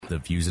The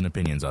views and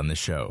opinions on this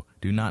show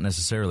do not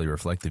necessarily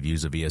reflect the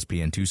views of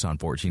ESPN Tucson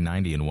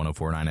 1490 and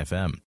 104.9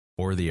 FM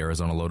or the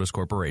Arizona Lotus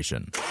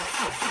Corporation.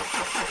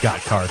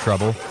 Got car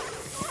trouble?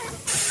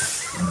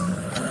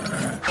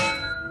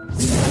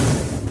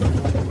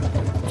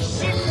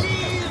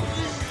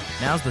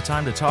 Now's the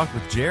time to talk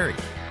with Jerry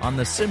on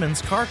the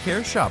Simmons Car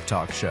Care Shop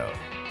Talk Show.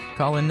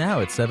 Call in now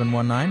at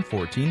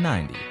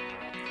 719-1490.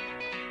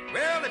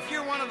 Well, if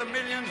you're one of the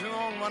millions who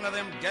own one of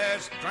them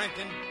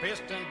gas-drinking,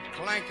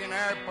 piston-clanking,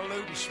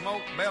 air-polluting,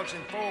 smoke-belching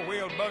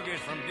four-wheel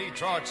buggies from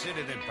Detroit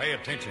City, then pay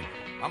attention.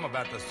 I'm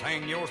about to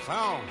sing your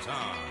song,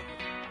 son.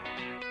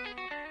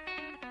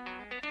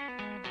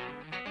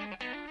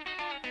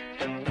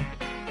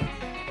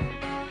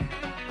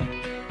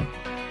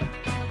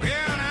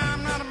 Well,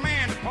 I'm not a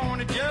man to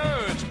point a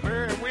judge,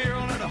 very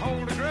will to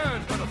hold a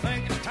grudge, but I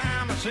think it's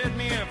time I said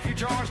me a few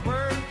choice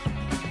words.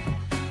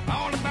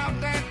 All about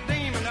that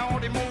demon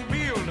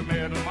automobile, the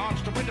metal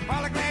monster with the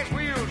polyglass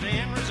wheels, the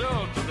end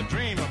result of the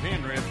dream of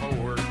Henry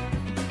Ford.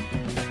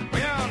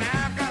 Well,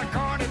 now I've got a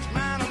car that's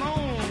mine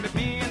alone, that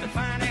me and the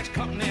finance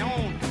company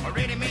own, a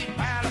ready-made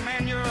pile of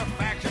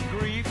manufactured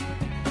grief.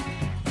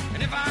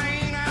 And if I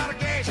ain't out of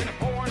gas in a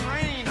pouring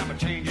rain, I'm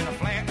a-changing a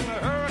flat in a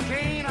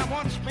hurricane. I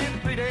once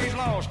spent 3 days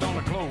lost on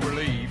a clover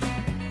leaf.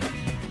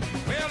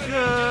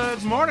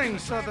 Good morning,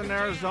 Southern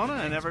Arizona,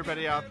 and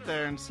everybody out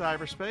there in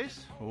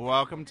cyberspace.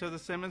 Welcome to the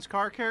Simmons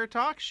Car Care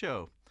Talk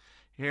Show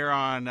here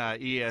on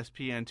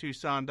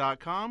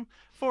ESPNTucson.com,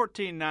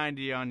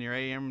 1490 on your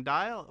AM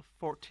dial,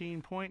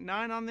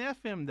 14.9 on the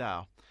FM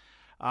dial.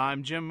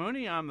 I'm Jim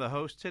Mooney. I'm the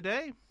host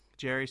today.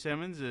 Jerry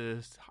Simmons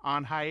is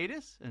on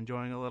hiatus,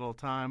 enjoying a little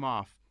time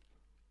off.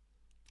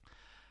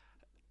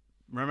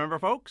 Remember,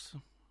 folks,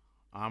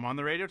 I'm on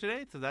the radio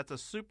today, so that's a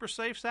super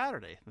safe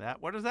Saturday.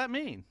 What does that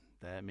mean?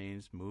 That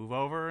means move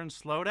over and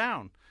slow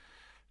down.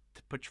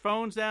 Put your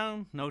phones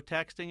down. No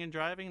texting and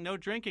driving. No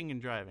drinking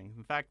and driving.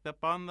 In fact,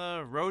 up on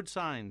the road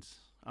signs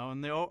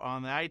on the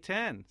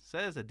I-10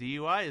 says a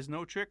DUI is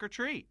no trick or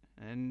treat.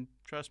 And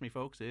trust me,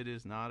 folks, it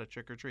is not a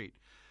trick or treat.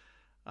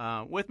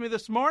 With me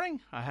this morning,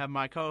 I have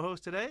my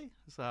co-host today.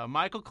 It's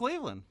Michael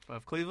Cleveland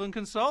of Cleveland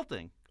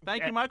Consulting.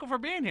 Thank you, Michael, for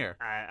being here.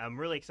 I'm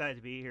really excited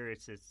to be here.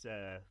 It's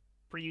a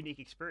pretty unique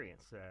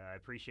experience. I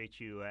appreciate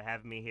you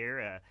having me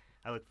here.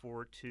 I look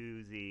forward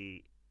to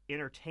the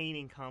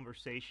entertaining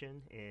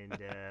conversation, and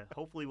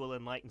hopefully we'll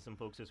enlighten some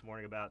folks this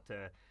morning about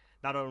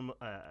not only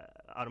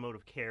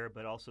automotive care,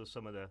 but also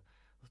some of the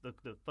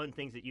fun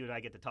things that you and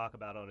I get to talk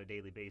about on a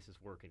daily basis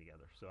working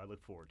together. So I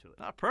look forward to it.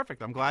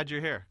 Perfect. I'm glad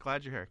you're here.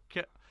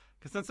 Because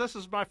since this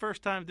is my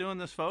first time doing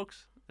this,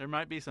 folks, there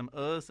might be some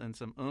uhs and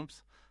some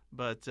oomps.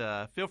 But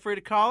feel free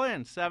to call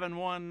in,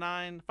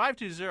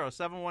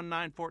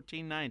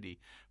 520-719-1490.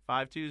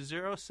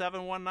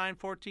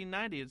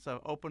 520-719-1490. It's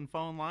open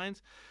phone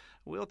lines.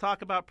 We'll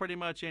talk about pretty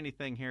much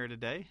anything here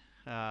today.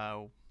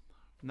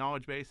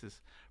 Knowledge base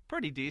is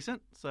pretty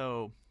decent,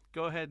 so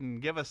go ahead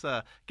and give us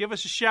a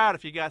shout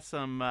if you got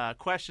some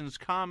questions,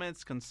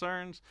 comments,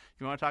 concerns.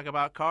 You want to talk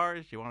about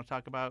cars, you want to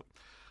talk about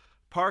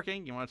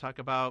parking, you want to talk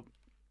about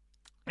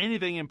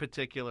anything in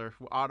particular,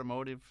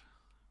 automotive,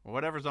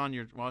 whatever's on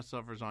your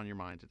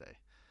mind today.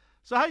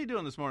 So how you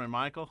doing this morning,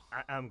 Michael?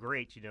 I'm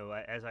great.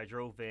 As I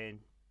drove in,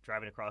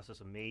 driving across this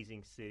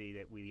amazing city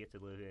that we get to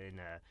live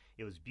in,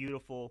 it was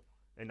beautiful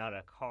and not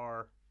a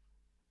car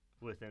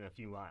within a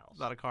few miles.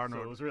 Not a car.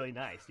 So it was really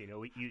nice.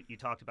 You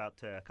talked about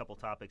a couple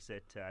topics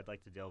that I'd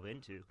like to delve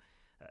into.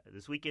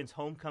 This weekend's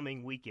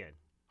homecoming weekend.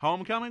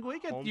 Homecoming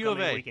weekend? U of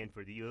A. Weekend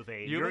for the U of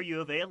A. You're a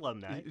U of A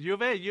alumni. U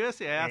of A,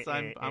 yes,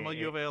 I'm a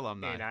U of A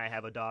alumni. And I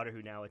have a daughter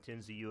who now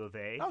attends the U of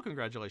A. Oh,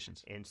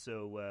 congratulations. And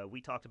so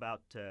we talked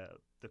about the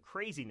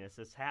craziness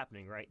that's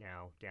happening right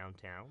now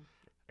downtown,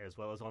 as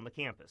well as on the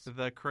campus.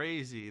 The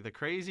crazy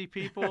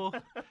people.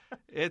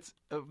 It's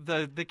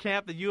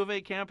the U of A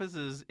campus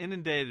is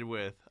inundated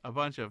with a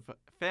bunch of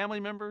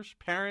family members,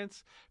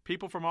 parents,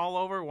 people from all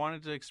over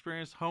wanted to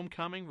experience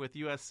homecoming with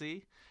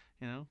USC.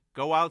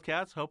 Go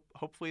Wildcats.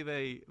 Hopefully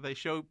they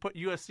put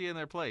USC in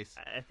their place.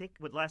 I think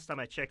last time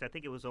I checked, I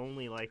think it was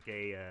only like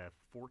a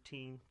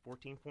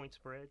 14-point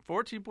spread.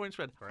 14-point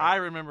spread. Right. I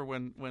remember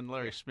when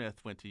Larry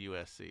Smith went to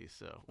USC.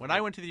 So when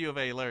I went to the U of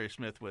A, Larry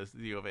Smith was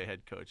the U of A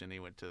head coach, and he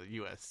went to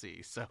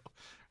USC. So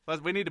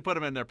we need to put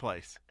them in their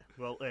place.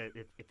 Well,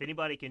 if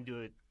anybody can do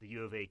it, the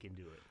U of A can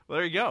do it. Well,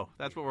 there you go.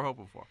 That's what we're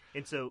hoping for.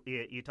 And so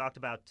you talked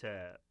about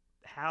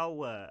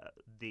how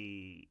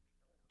the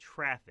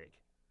traffic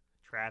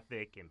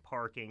and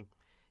parking,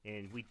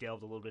 and we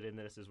delved a little bit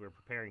into this as we were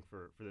preparing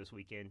for this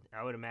weekend.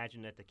 I would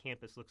imagine that the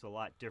campus looks a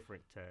lot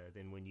different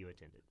than when you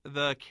attended.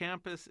 The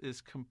campus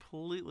is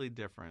completely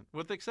different,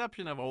 with the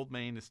exception of Old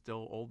Main is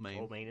still Old Main.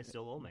 Old Main is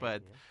still Old Main.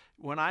 But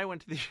when I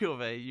went to the U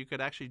of A, you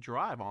could actually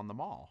drive on the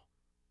mall.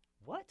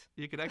 What?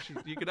 You could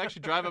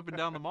actually drive up and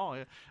down the mall,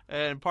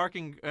 and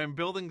parking and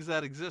buildings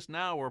that exist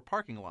now were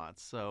parking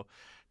lots. So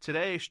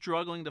today,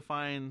 struggling to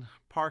find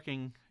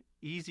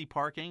easy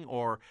parking,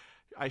 or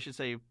I should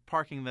say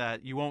parking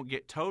that you won't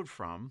get towed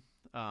from.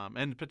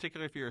 And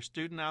particularly if you're a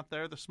student out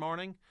there this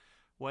morning,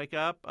 wake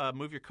up,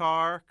 move your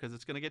car because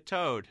it's going to get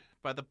towed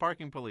by the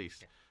parking police.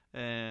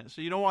 And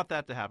so you don't want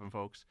that to happen,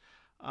 folks.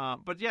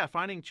 But yeah,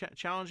 finding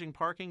challenging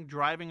parking,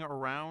 driving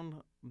around,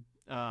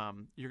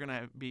 you're going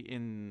to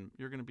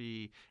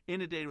be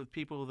inundated with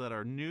people that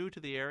are new to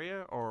the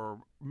area, or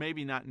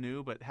maybe not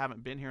new but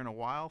haven't been here in a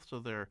while. So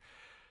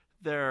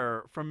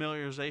their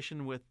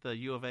familiarization with the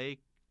U of A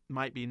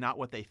might be not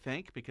what they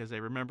think because they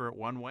remember it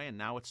one way and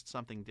now it's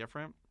something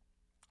different.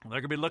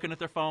 They're going to be looking at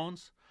their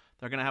phones.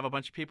 They're going to have a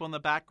bunch of people in the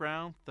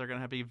background. They're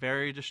going to be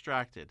very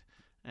distracted.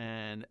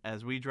 And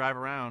as we drive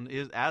around,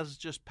 as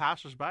just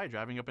passersby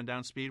driving up and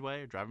down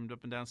Speedway or driving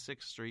up and down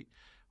 6th Street,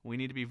 we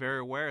need to be very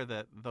aware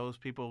that those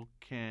people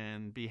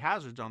can be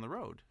hazards on the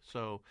road.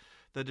 So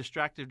the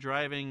distracted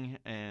driving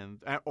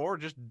or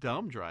just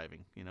dumb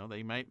driving,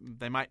 they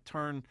might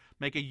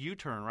make a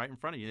U-turn right in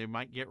front of you. They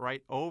might get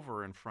right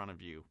over in front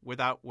of you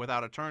without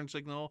a turn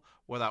signal,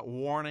 without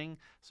warning.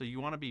 So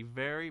you want to be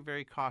very,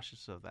 very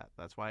cautious of that.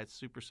 That's why it's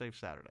Super Safe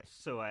Saturday.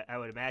 So I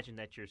would imagine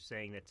that you're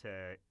saying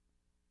that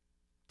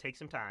take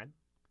some time,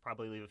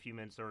 probably leave a few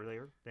minutes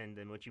earlier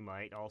than what you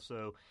might.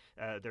 Also,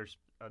 there's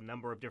a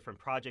number of different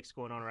projects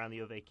going on around the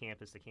U of A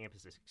campus. The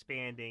campus is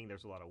expanding.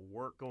 There's a lot of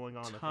work going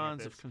on the campus.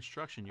 Tons of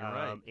construction, you're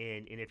right.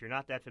 And if you're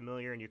not that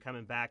familiar and you're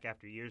coming back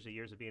after years and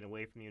years of being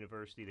away from the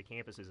university, the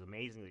campus is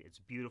amazing. It's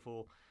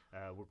beautiful.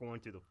 We're going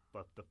through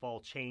the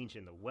fall change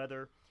in the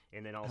weather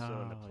and then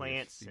also in the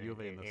plants.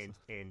 Yes,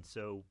 and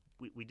so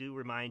we do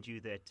remind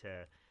you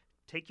that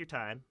take your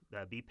time,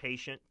 be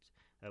patient.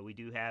 We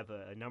do have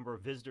a number of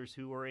visitors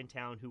who are in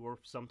town who are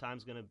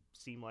sometimes going to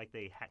seem like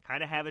they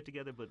kind of have it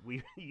together, but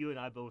you and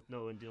I both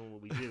know in doing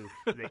what we do,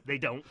 they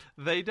don't.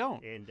 They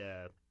don't.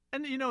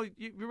 And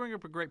you bring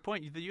up a great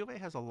point. The U of A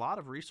has a lot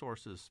of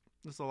resources.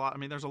 There's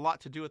a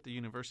lot to do at the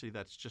university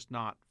that's just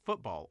not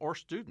football or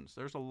students.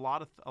 There's a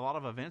lot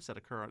of events that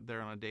occur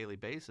there on a daily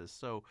basis.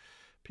 So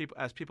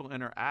as people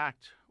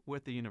interact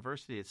with the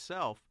university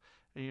itself,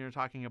 and you're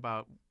talking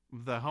about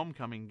the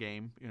homecoming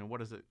game,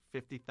 what is it,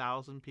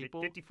 50,000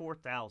 people?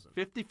 54,000.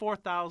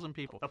 54,000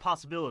 people. A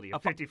possibility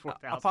of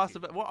 54,000 a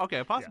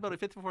possibility of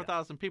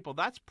 54,000 people.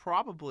 That's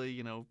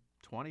probably,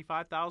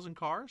 25,000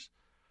 cars.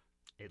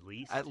 At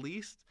least. At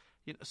least.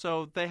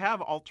 So they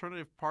have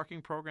alternative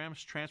parking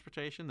programs,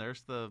 transportation.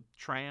 There's the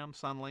tram,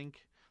 Sunlink.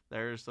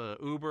 There's the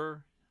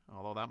Uber,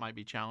 although that might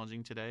be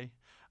challenging today.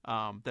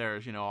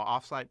 There's,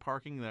 off-site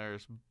parking.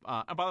 There's,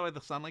 and by the way, the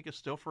Sunlink is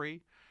still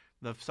free.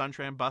 The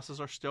SunTram buses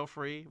are still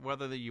free.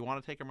 Whether you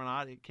want to take them or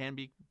not, it can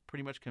be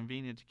pretty much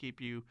convenient to keep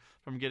you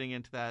from getting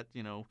into that,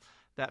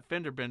 that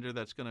fender bender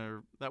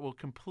that will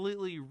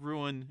completely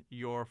ruin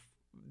your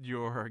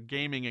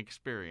gaming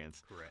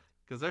experience. Correct.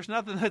 Because there's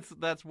nothing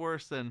that's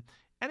worse than,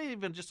 and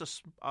even just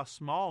a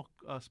small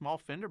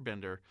fender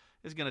bender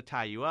is going to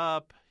tie you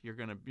up. You're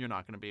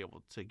not going to be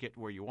able to get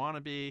where you want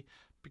to be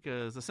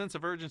because the sense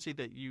of urgency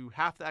that you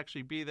have to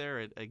actually be there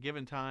at a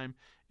given time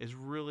is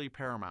really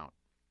paramount.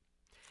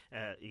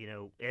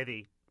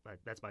 Evie,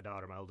 that's my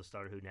daughter, my oldest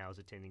daughter, who now is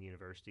attending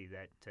university.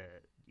 That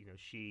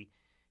she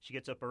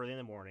gets up early in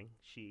the morning.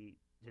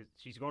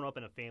 She's grown up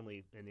in a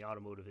family in the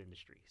automotive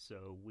industry,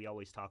 so we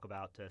always talk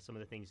about some of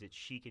the things that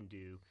she can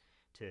do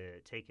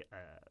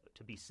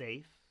to be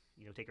safe.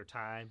 Take her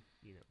time.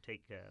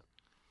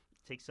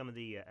 Take some of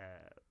the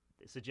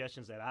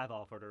suggestions that I've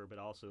offered her, but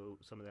also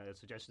some of the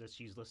suggestions that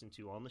she's listened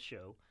to on the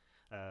show.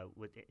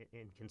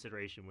 In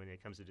consideration when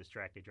it comes to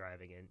distracted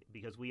driving, and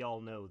because we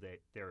all know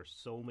that there are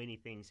so many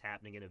things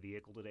happening in a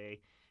vehicle today.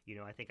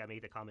 I think I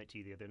made the comment to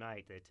you the other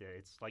night that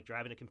it's like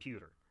driving a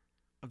computer.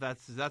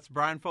 That's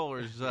Brian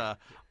Fuller's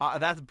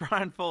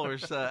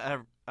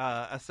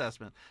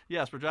assessment.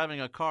 Yes, we're driving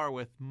a car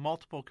with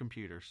multiple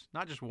computers,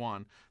 not just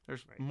one.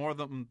 There's more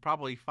than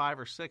probably 5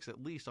 or 6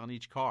 at least on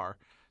each car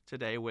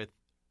today with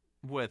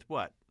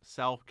what?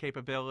 Cell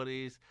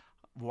capabilities,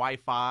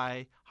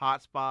 Wi-Fi,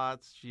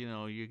 hotspots,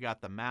 you got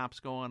the maps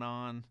going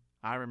on.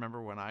 I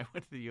remember when I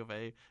went to the U of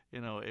A,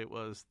 it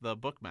was the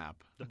book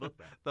map. The book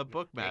map. The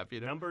book map,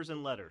 Numbers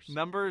and letters.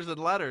 Numbers and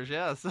letters,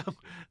 yes.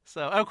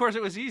 So of course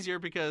it was easier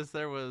because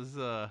there was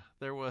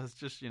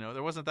just,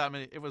 there wasn't that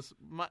many, it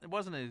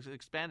wasn't as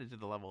expanded to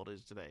the level it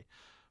is today.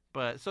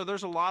 But so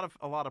there's a lot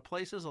of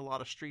places, a lot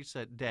of streets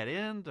that dead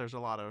end. There's a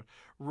lot of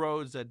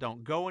roads that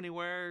don't go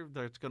anywhere.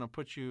 That's going to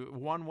put you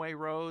one-way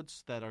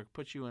roads that are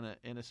put you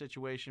in a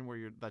situation where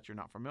you're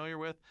not familiar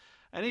with.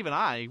 And even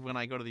when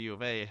I go to the U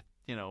of A,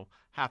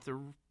 have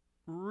to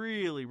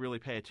really, really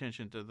pay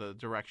attention to the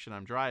direction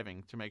I'm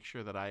driving to make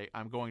sure that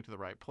I'm going to the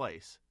right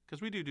place.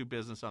 Because we do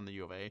business on the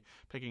U of A,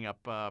 picking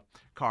up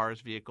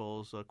cars,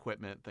 vehicles,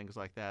 equipment, things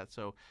like that.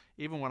 So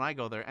even when I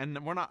go there, and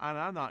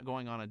I'm not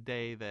going on a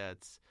day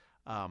that's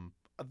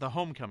the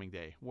homecoming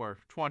day where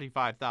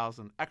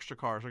 25,000 extra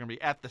cars are going to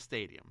be at the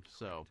stadium.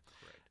 So,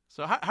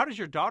 So how does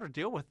your daughter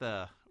deal with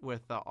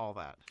all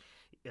that?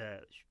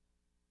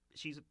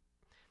 She's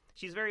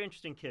a very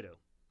interesting kiddo.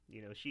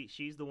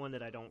 She's the one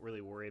that I don't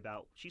really worry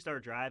about. She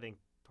started driving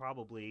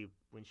probably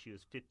when she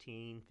was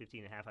 15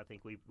 and a half, I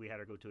think we had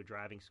her go to a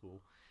driving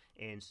school.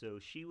 And so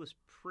she was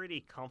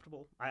pretty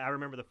comfortable. I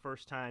remember the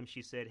first time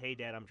she said, "Hey,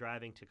 Dad, I'm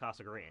driving to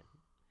Casa Grande."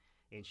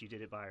 And she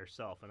did it by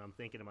herself. And I'm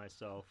thinking to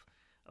myself,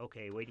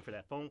 okay, waiting for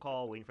that phone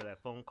call, waiting for that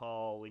phone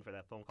call, waiting for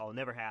that phone call. It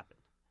never happened.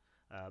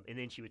 And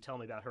then she would tell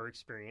me about her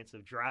experience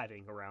of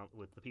driving around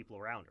with the people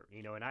around her.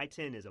 You know, and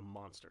I-10 is a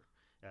monster.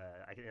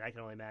 I can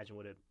only imagine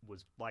what it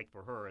was like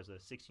for her as a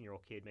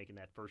 16-year-old kid making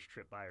that first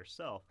trip by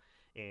herself.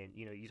 And,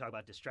 you know, you talk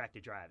about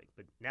distracted driving,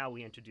 but now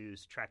we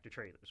introduce tractor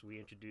trailers. We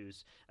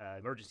introduce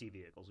emergency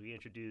vehicles. We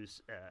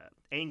introduce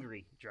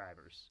angry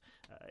drivers.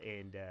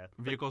 And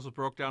vehicles that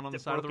broke down on the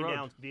side of the road. Broken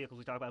down vehicles,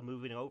 we talk about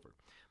moving over.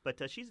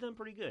 But she's done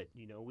pretty good.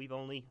 You know, we've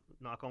only,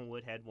 knock on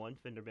wood, had one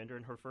fender bender,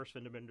 and her first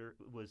fender bender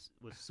was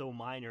so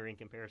minor in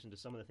comparison to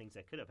some of the things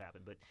that could have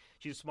happened. But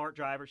she's a smart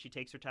driver. She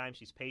takes her time.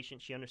 She's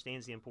patient. She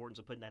understands the importance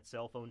of putting that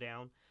cell phone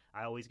down.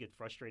 I always get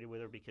frustrated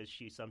with her because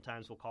she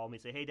sometimes will call me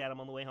and say, "Hey, Dad,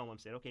 I'm on the way home." I'm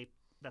saying, "Okay,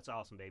 that's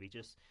awesome, baby.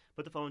 Just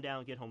put the phone down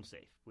and get home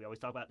safe." We always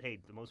talk about, hey,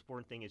 the most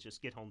important thing is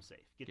just get home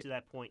safe. Get to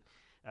that point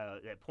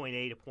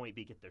A to point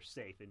B, get there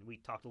safe. And we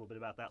talked a little bit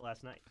about that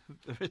last night.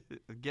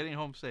 Getting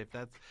home safe,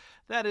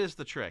 that is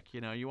the trick.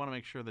 You know, you want to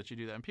make sure that you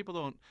do that.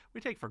 And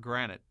we take for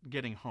granted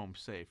getting home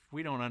safe.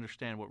 We don't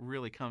understand what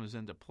really comes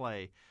into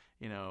play.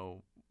 You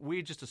know,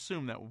 we just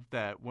assume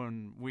that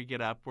when we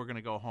get up, we're going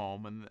to go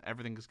home and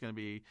everything is going to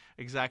be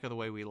exactly the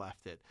way we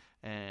left it.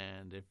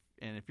 And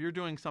if you're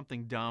doing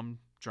something dumb,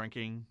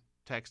 drinking,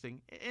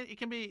 texting, it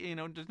can be, you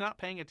know, just not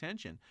paying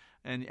attention,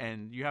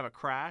 and you have a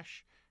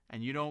crash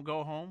and you don't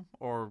go home,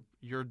 or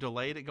you're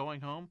delayed at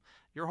going home,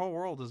 your whole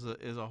world is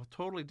a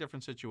totally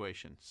different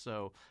situation.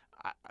 So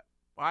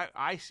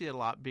I see it a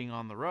lot being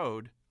on the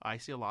road. I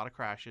see a lot of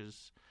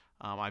crashes.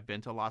 I've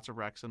been to lots of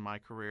wrecks in my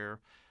career.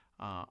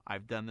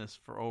 I've done this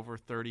for over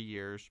 30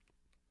 years,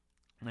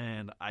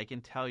 and I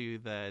can tell you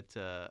that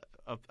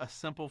a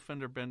simple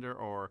fender bender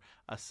or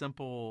a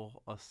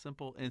simple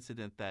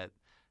incident that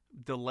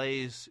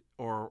delays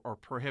or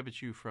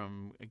prohibits you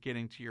from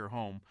getting to your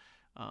home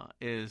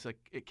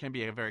it can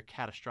be a very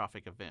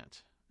catastrophic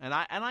event. And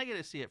I get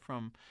to see it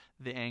from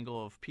the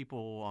angle of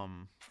people,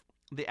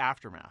 the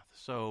aftermath.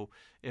 So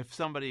if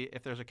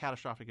there's a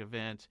catastrophic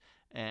event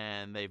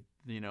and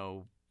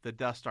the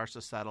dust starts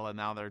to settle and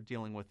now they're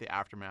dealing with the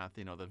aftermath,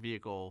 you know, the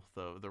vehicle,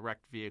 the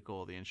wrecked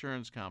vehicle, the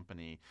insurance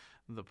company,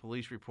 the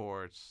police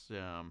reports,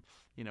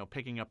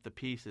 picking up the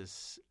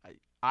pieces.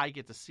 I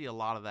get to see a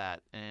lot of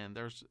that, and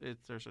there's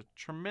a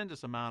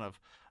tremendous amount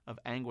of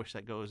anguish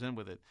that goes in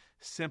with it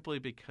simply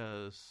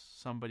because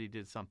somebody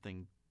did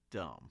something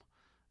dumb.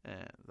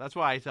 And that's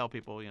why I tell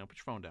people, put your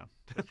phone down.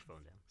 Put your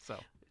phone down.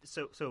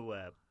 So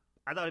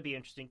I thought it'd be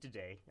interesting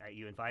today.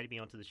 You invited me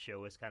onto the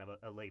show as kind of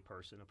a lay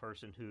person, a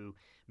person who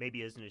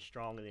maybe isn't as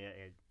strong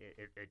at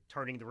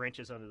turning the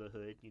wrenches under the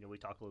hood. You know, we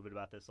talked a little bit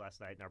about this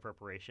last night in our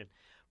preparation.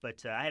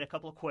 But I had a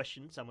couple of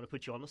questions. I'm going to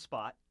put you on the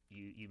spot.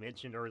 You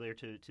mentioned earlier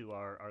to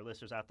our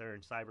listeners out there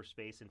in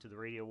cyberspace and to the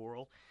radio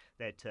world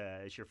that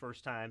it's your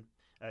first time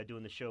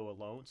doing the show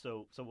alone.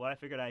 So what I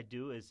figured I'd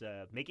do is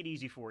make it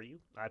easy for you.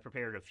 I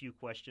prepared a few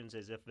questions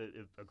as if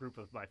a group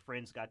of my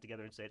friends got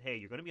together and said, "Hey,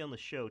 you're going to be on the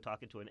show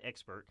talking to an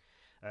expert,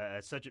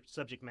 a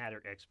subject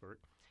matter expert."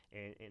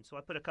 And so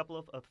I put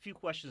a few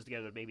questions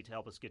together maybe to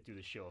help us get through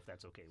the show, if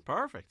that's okay.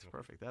 Perfect.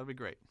 That would be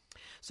great.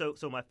 So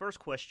my first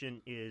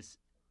question is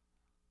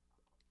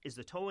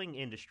the towing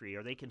industry,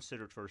 are they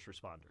considered first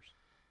responders?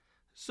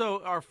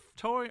 So our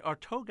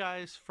tow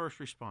guys first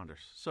responders.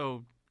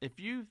 So if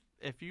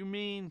you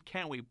mean,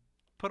 can't we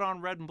put on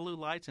red and blue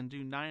lights and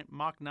do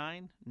Mach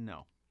 9?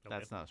 No,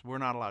 that's not us. We're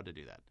not allowed to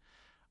do that.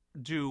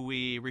 Do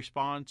we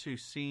respond to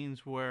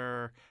scenes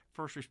where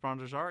first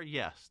responders are?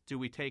 Yes. Do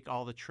we take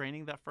all the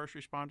training that first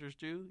responders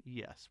do?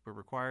 Yes. We're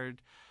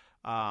required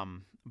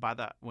by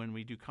that when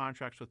we do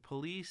contracts with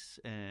police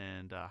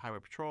and highway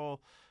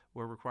patrol.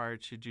 We're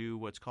required to do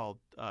what's called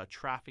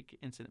traffic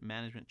incident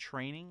management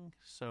training.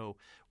 So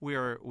we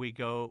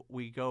go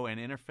and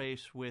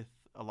interface with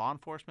law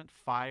enforcement,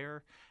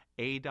 fire,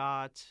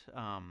 ADOT,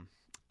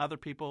 other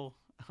people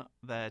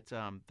that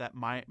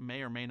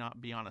may or may not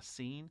be on a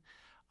scene.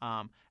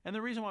 And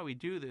the reason why we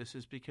do this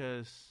is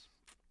because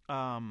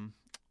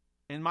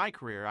in my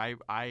career,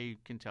 I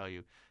can tell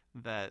you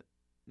that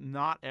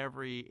not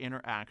every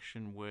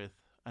interaction with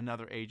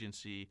another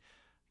agency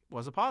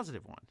was a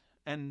positive one.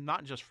 And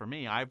not just for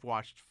me. I've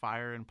watched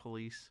fire and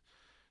police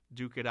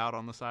duke it out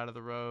on the side of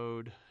the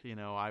road.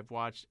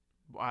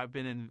 I've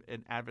been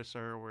in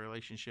adversarial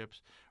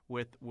relationships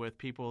with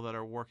people that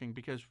are working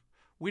because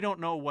we don't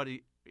know what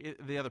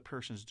the other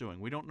person's doing.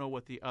 We don't know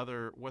what the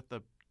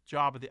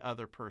job of the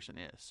other person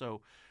is.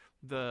 So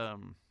the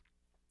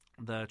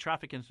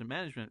Traffic Incident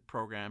Management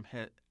Program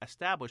has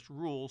established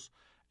rules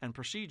and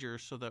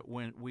procedures so that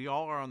when we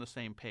all are on the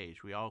same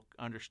page, we all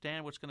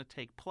understand what's going to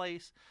take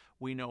place.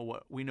 We know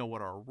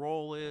what our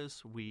role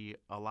is. We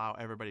allow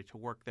everybody to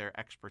work their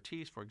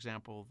expertise. For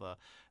example, the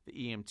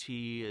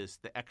EMT is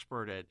the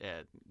expert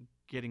at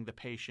getting the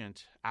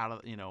patient out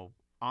of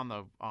on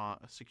the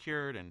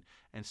secured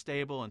and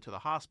stable into the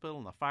hospital,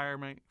 and the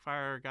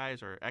fire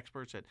guys are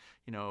experts at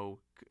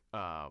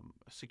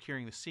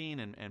securing the scene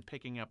and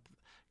picking up,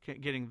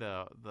 getting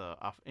the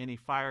any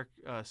fire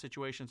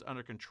situations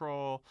under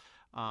control,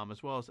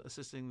 as well as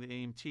assisting the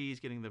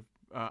EMTs, getting the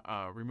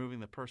removing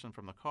the person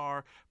from the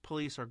car.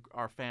 Police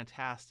are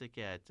fantastic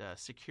at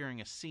securing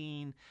a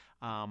scene,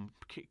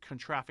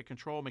 traffic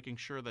control, making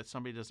sure that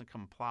somebody doesn't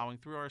come plowing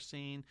through our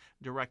scene,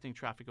 directing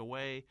traffic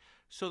away,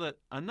 so that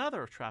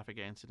another traffic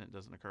incident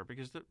doesn't occur.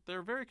 Because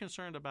they're very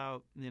concerned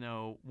about,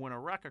 when a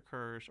wreck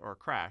occurs or a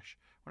crash,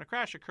 when a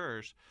crash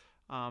occurs,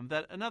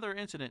 that another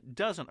incident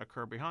doesn't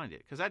occur behind it,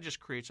 because that just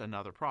creates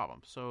another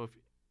problem. So,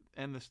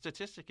 and the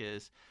statistic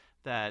is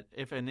that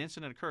if an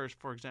incident occurs,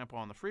 for example,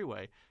 on the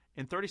freeway,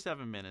 in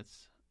 37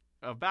 minutes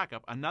of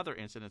backup, another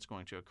incident is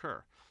going to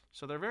occur.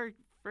 So they're very,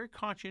 very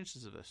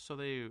conscientious of this. So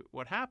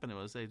what happened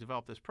was they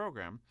developed this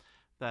program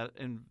that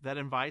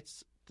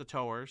invites the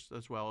towers,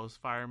 as well as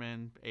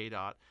firemen,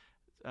 ADOT,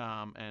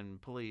 and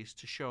police,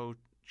 to show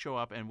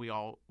up, and we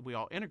all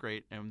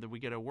integrate, and then we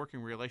get a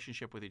working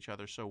relationship with each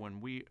other. So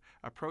when we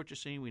approach a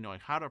scene, we know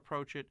how to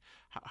approach it,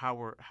 how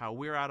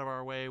we're out of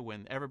our way.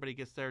 When everybody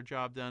gets their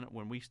job done,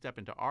 when we step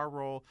into our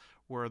role,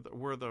 we're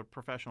the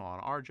professional on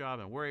our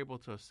job, and we're able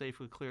to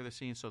safely clear the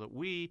scene so that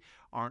we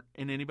aren't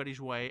in anybody's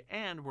way,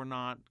 and we're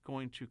not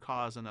going to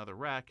cause another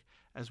wreck,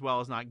 as well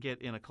as not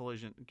get in a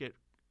collision, get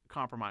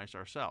compromised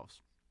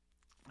ourselves.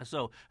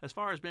 So as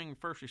far as being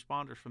first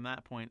responders from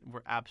that point,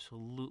 we're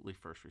absolutely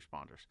first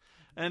responders.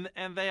 And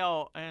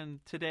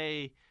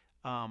today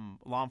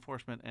law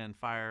enforcement and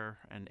fire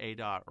and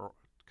ADOT are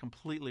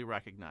completely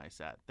recognize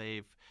that.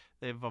 They've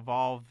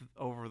evolved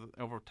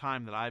over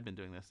time that I've been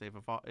doing this.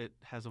 It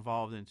has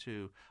evolved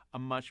into a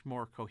much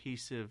more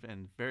cohesive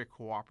and very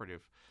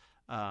cooperative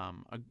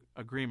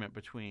agreement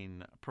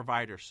between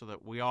providers, so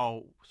that we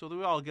all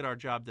get our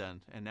job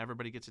done and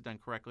everybody gets it done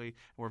correctly.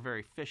 We're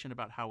very efficient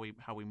about how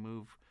we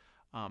move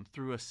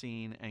through a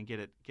scene and get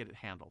it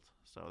handled.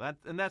 So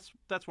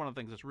that's one of the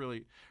things that's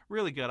really,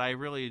 really good. I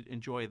really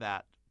enjoy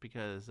that,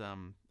 because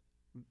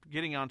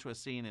getting onto a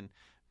scene and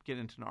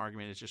getting into an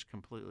argument is just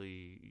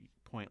completely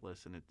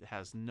pointless, and it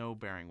has no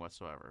bearing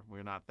whatsoever.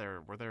 We're not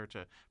there. We're there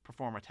to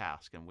perform a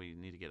task, and we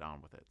need to get on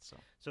with it. So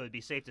it'd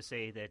be safe to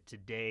say that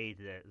today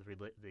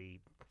the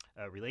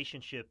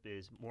relationship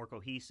is more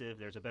cohesive.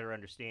 There's a better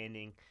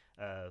understanding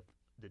of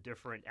the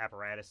different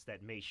apparatus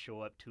that may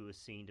show up to a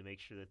scene to make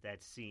sure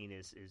that scene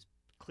is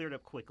cleared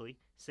up quickly,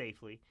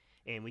 safely,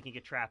 and we can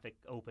get traffic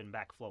open,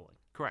 back flowing.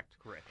 Correct.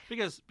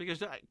 Because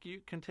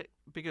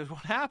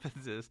what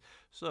happens is,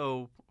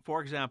 so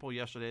for example,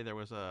 yesterday there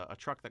was a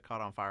truck that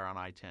caught on fire on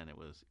I-10. It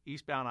was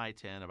eastbound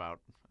I-10, about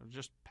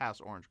just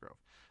past Orange Grove.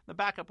 The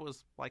backup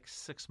was like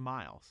 6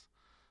 miles.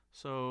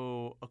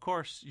 So, of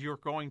course, you're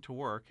going to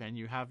work, and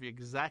you have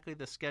exactly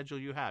the schedule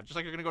you have. Just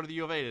like you're going to go to the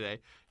U of A today.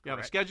 You have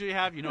a schedule you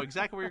have, you know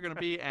exactly where you're going to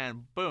be,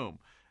 and boom.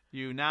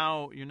 You're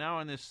now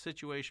in this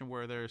situation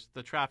where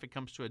the traffic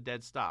comes to a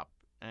dead stop,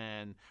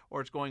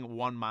 or it's going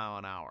 1 mile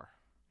an hour.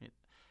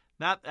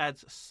 That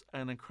adds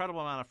an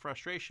incredible amount of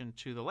frustration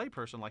to the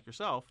layperson like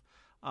yourself,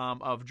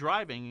 of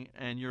driving,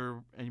 and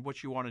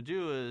what you want to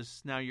do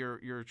is now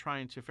you're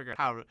trying to figure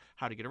out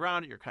how to get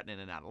around it. You're cutting in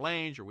and out of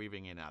lanes. You're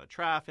weaving in and out of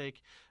traffic.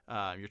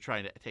 You're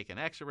trying to take an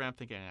exit ramp,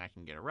 thinking I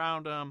can get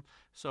around them.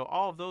 So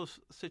all of those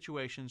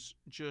situations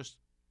just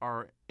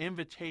are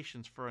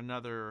invitations for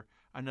another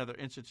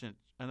incident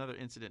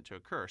to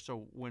occur.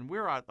 So when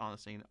we're out on the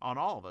scene, on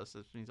all of us,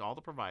 this means all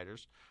the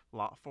providers,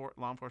 law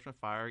enforcement,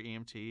 fire,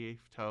 EMT,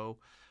 tow,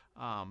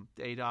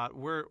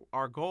 ADOT.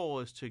 Our goal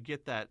is to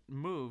get that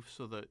move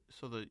so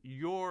that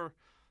your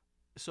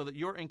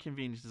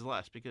inconvenience is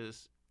less,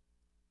 because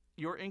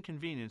your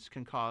inconvenience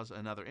can cause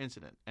another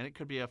incident, and it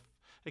could be a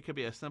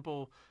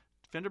simple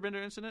fender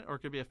bender incident, or it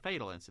could be a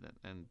fatal incident,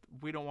 and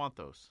we don't want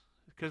those,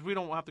 because we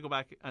don't have to go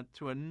back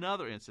to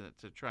another incident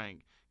to try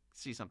and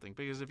see something.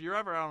 Because if you're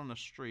ever out on the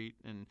street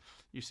and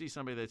you see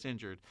somebody that's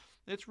injured,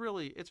 it's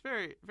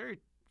very, very,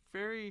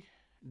 very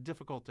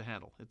difficult to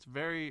handle. It's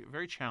very,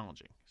 very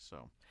challenging.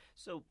 So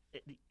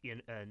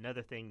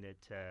another thing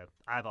that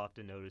I've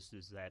often noticed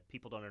is that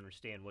people don't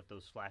understand what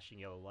those flashing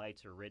yellow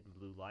lights or red and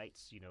blue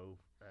lights,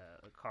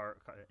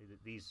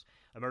 these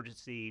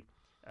emergency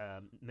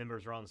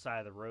members are on the side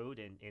of the road,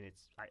 and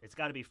it's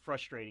got to be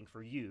frustrating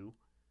for you.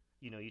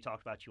 You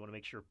talked about you want to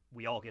make sure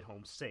we all get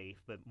home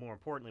safe, but more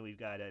importantly, we've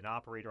got an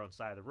operator on the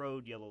side of the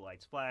road, yellow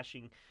lights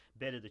flashing,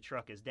 bed of the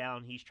truck is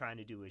down, he's trying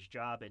to do his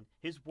job, and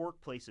his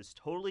workplace is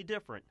totally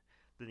different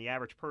than the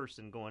average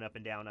person going up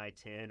and down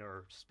I-10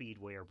 or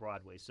Speedway or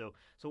Broadway. So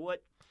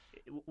what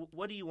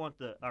do you want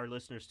our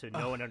listeners to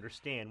know and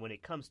understand when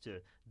it comes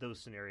to those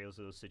scenarios,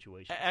 those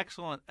situations?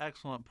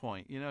 Excellent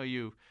point.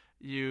 You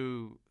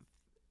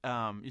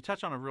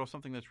touch on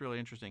something that's really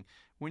interesting.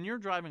 When you're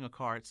driving a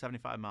car at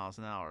 75 miles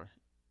an hour,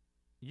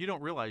 you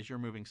don't realize you're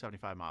moving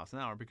 75 miles an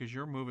hour, because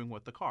you're moving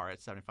with the car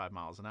at 75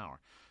 miles an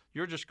hour.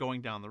 You're just going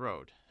down the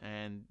road,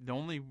 and the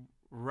only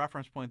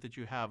reference point that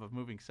you have of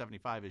moving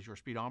 75 is your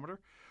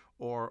speedometer,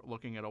 or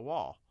looking at a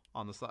wall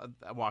on the side,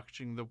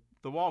 watching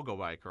the wall go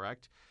by,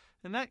 correct?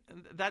 And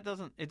that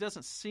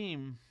doesn't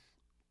seem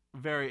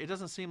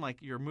like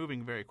you're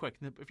moving very quick.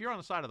 If you're on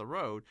the side of the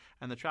road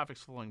and the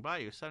traffic's flowing by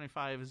you,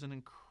 75 is an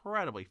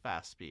incredibly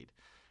fast speed.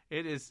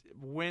 It is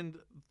wind,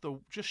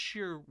 just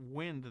sheer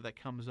wind that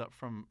comes up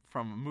from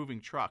moving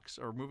trucks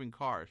or moving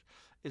cars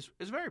is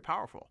very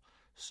powerful.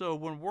 So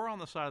when we're on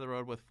the side of the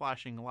road with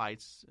flashing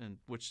lights, and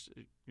which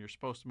you're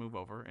supposed to move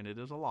over, and it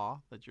is a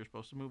law that you're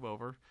supposed to move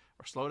over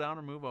or slow down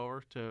or move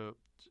over to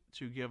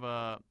give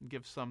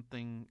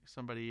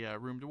somebody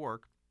room to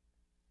work.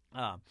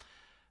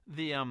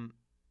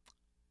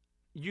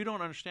 You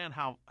don't understand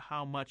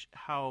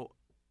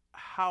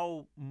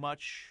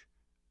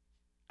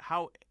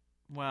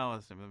well,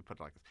 let me put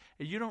it like this.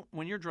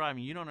 When you're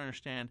driving, you don't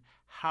understand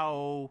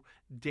how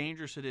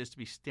dangerous it is to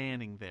be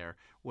standing there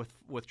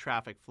with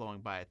traffic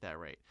flowing by at that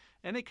rate.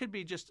 And it could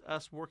be just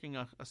us working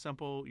a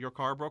simple, your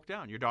car broke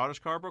down. Your daughter's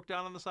car broke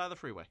down on the side of the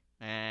freeway.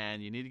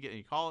 And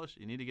you call us,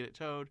 you need to get it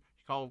towed.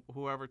 You call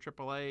whoever,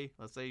 AAA.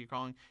 Let's say you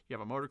have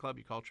a motor club,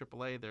 you call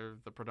AAA. They're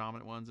the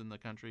predominant ones in the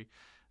country.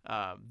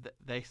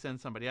 They send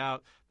somebody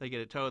out, they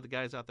get it towed. The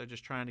guy's out there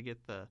just trying to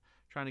get the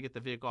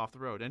vehicle off the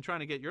road and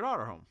trying to get your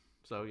daughter home.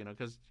 So,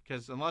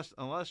 because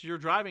unless you're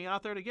driving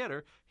out there to get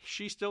her,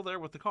 she's still there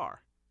with the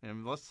car. And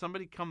unless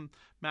somebody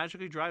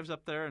magically drives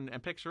up there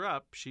and picks her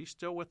up, she's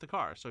still with the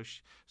car. So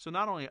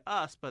not only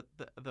us, but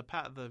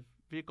the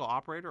vehicle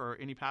operator or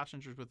any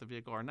passengers with the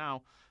vehicle are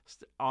now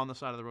on the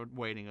side of the road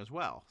waiting as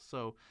well.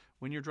 So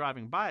when you're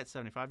driving by at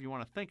 75, you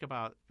want to think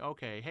about,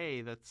 okay,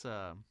 hey, that's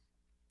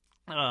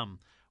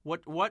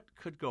what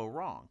could go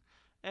wrong,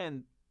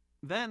 and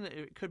then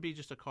it could be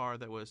just a car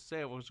that was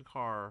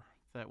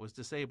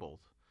disabled.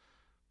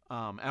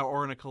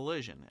 Or in a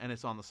collision, and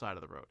it's on the side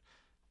of the road.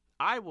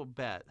 I will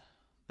bet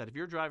that if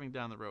you're driving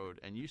down the road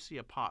and you see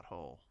a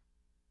pothole,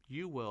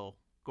 you will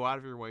go out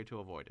of your way to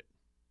avoid it.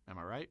 Am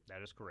I right?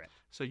 That is correct.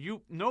 So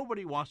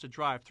nobody wants to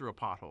drive through a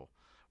pothole.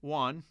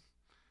 One,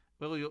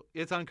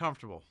 it's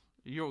uncomfortable.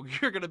 You're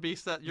going to be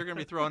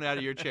thrown out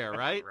of your chair,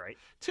 right? Right.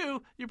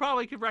 Two, you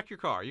probably could wreck your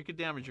car. You could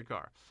damage your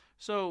car.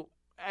 So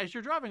as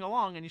you're driving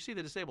along and you see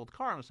the disabled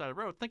car on the side of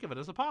the road, think of it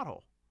as a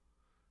pothole.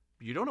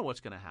 You don't know what's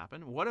going to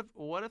happen. What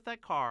if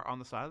that car on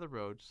the side of the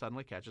road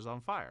suddenly catches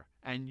on fire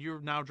and you're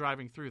now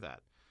driving through that?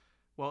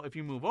 Well, if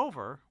you move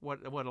over,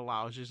 what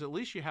allows is at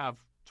least you have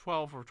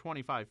 12 or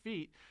 25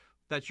 feet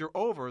that you're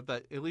over,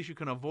 that at least you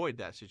can avoid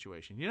that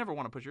situation. You never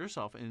want to put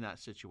yourself in that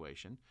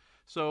situation.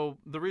 So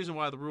the reason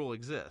why the rule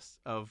exists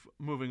of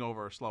moving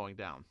over or slowing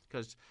down,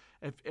 because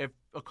if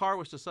a car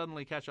was to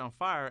suddenly catch on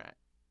fire,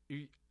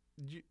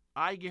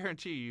 I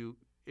guarantee you,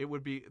 it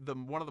would be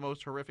one of the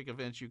most horrific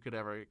events you could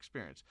ever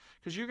experience,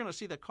 because you're going to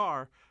see the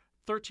car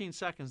 13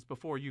 seconds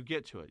before you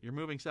get to it. You're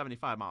moving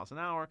 75 miles an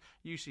hour.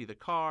 You see the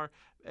car.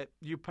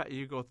 You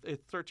go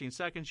 13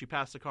 seconds. You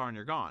pass the car and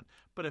you're gone.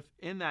 But if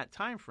in that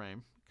time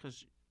frame,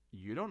 because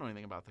you don't know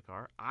anything about the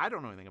car, I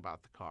don't know anything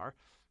about the car,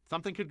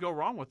 something could go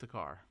wrong with the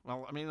car.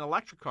 Well, I mean,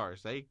 electric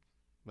cars, they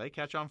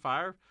catch on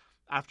fire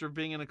after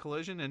being in a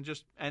collision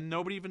and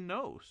nobody even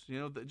knows.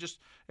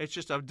 It's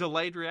just a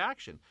delayed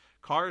reaction.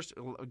 Cars,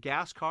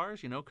 gas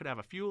cars, could have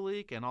a fuel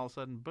leak and all of a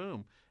sudden,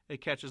 boom,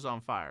 it catches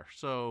on fire.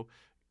 So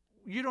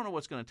you don't know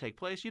what's going to take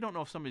place. You don't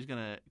know if somebody's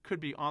could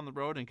be on the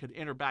road and could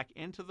enter back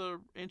into the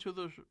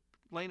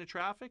lane of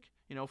traffic.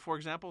 For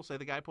example, say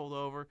the guy pulled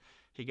over,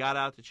 he got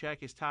out to check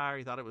his tire,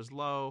 he thought it was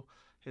low.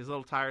 His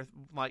little tire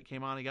light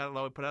came on, he got it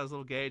low, he put out his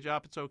little gauge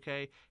up, it's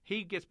okay.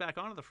 He gets back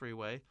onto the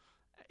freeway.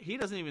 He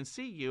doesn't even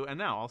see you, and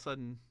now all of a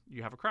sudden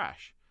you have a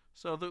crash.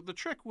 So the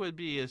trick would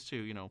be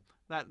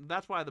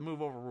that's why the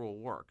move over rule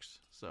works.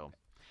 So,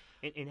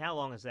 and how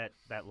long has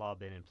that law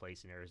been in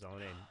place in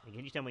Arizona? And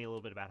can you tell me a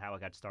little bit about how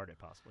it got started,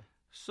 possibly?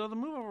 So the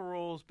move over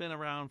rule has been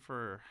around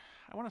for,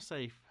 I want to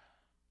say,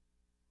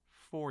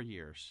 4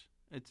 years.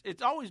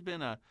 It's always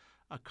been a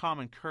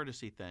common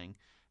courtesy thing.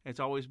 It's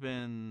always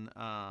been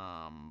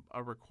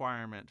a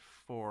requirement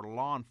for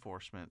law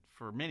enforcement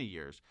for many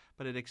years,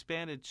 but it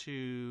expanded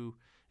to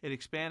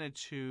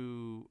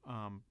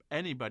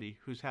anybody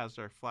who has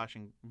their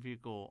flashing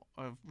vehicle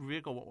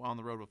on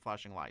the road with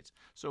flashing lights.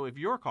 So if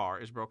your car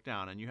is broke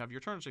down and you have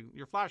your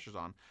flashers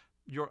on,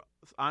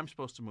 I'm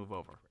supposed to move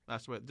over.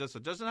 That's what it does.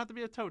 It doesn't have to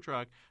be a tow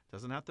truck. It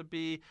doesn't have to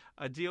be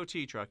a DOT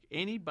truck.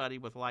 Anybody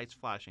with lights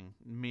flashing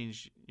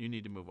means you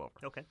need to move over.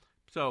 Okay.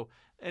 So,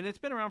 and it's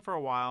been around for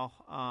a while.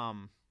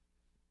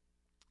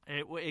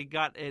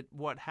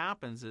 What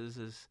happens is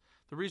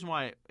the reason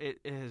why it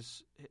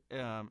has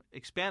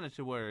expanded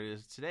to where it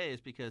is today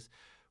is because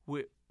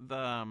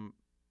the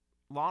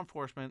law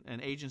enforcement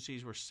and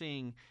agencies were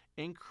seeing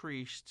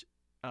increased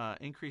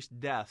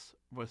deaths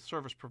with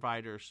service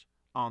providers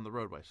on the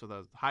roadway. So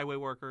the highway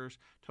workers,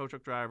 tow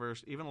truck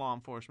drivers, even law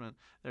enforcement,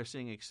 they're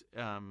seeing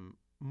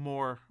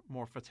more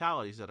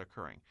fatalities that are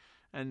occurring,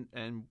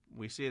 and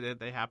we see that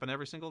they happen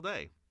every single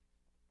day.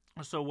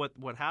 So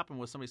what happened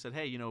was somebody said,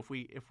 hey, if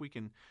we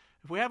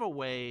have a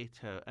way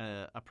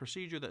to a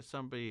procedure that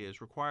somebody is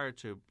required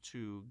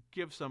to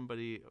give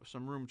somebody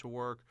some room to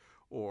work,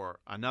 or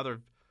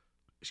another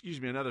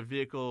another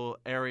vehicle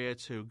area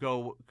to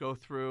go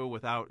through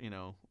without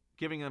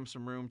giving them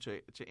some room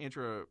to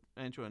enter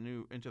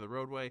into the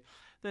roadway,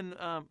 then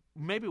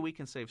maybe we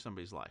can save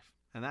somebody's life,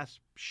 and that's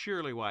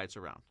surely why it's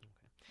around.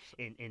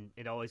 Okay. And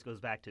it always goes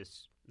back to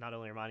not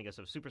only reminding us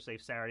of Super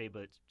Safe Saturday,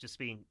 but just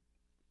being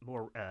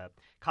more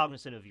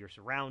cognizant of your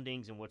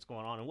surroundings and what's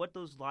going on and what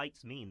those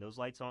lights mean. Those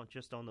lights aren't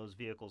just on those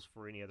vehicles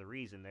for any other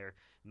reason. They're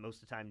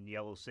most of the time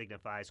yellow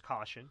signifies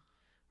caution.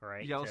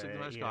 Right. Yellow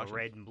signifies caution.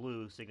 Red and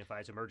blue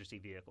signifies emergency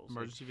vehicles.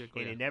 Emergency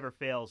vehicle, and it never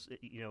fails.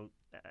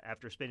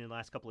 After spending the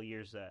last couple of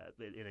years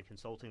in a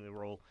consulting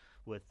role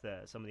with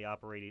some of the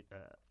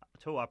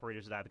tow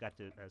operators that I've got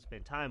to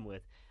spend time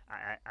with,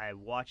 I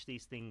watch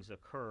these things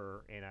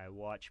occur, and I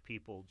watch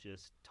people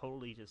just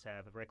totally just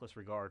have a reckless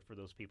regard for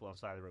those people on the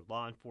side of the road.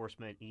 Law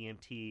enforcement,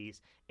 EMTs,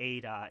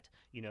 ADOT.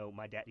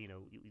 My dad.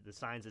 The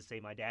signs that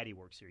say "My daddy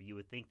works here." You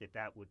would think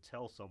that would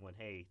tell someone,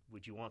 "Hey,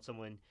 would you want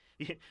someone?"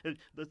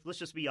 Let's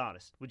just be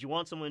honest. Would you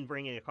want someone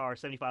bringing a car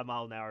 75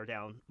 miles an hour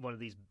down one of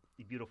these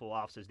beautiful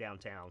offices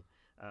downtown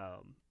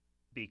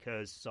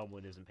because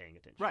someone isn't paying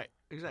attention? Right,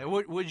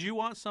 exactly. Would you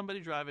want somebody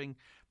driving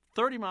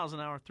 30 miles an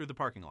hour through the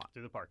parking lot?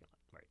 Through the parking lot,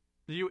 right.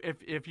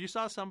 If you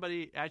saw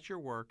somebody at your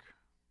work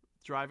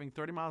driving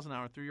 30 miles an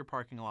hour through your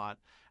parking lot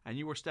and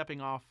you were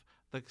stepping off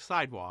the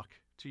sidewalk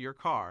to your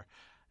car,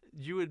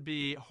 you would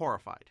be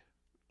horrified.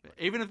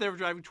 Even if they were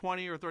driving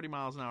 20 or 30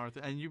 miles an hour,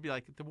 and you'd be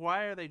like,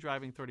 why are they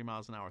driving 30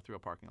 miles an hour through a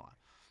parking lot?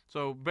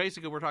 So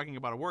basically, we're talking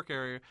about a work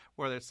area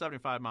where there's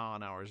 75 mile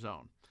an hour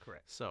zone.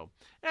 Correct. So,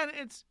 and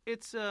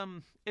it's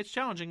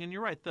challenging, and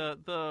you're right.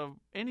 The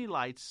any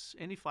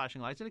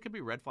flashing lights, and it could be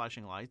red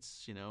flashing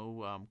lights.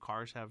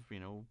 Cars have,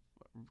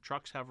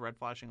 trucks have red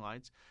flashing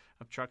lights.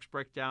 If trucks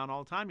break down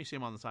all the time, you see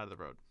them on the side of the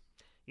road.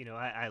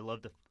 I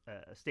love the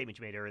statement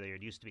you made earlier.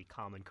 It used to be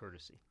common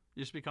courtesy.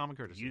 Used to be common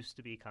courtesy. Used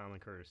to be common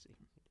courtesy.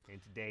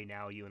 And today,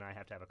 now, you and I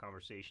have to have a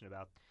conversation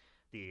about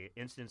the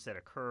incidents that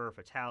occur,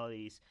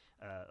 fatalities.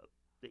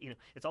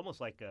 It's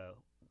almost like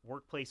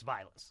workplace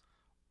violence.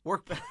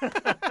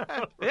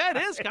 Yeah, it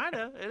is kind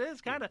of. It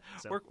is kind of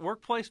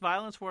workplace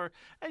violence where,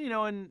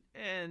 and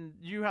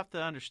you have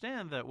to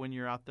understand that when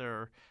you're out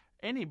there,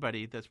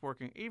 anybody that's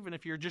working, even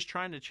if you're just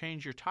trying to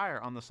change your tire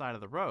on the side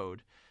of the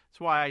road, that's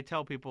why I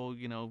tell people,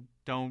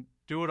 don't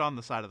do it on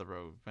the side of the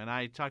road. And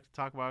I talk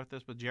about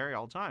this with Jerry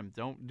all the time.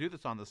 Don't do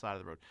this on the side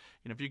of the road.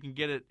 If you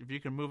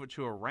can move it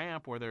to a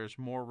ramp where there's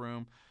more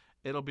room,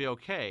 it'll be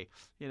okay.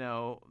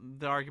 The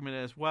argument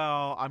is,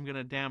 well, I'm going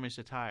to damage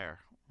the tire.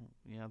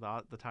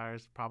 The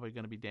tire's probably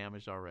going to be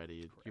damaged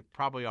already. Correct. You're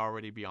probably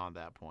already beyond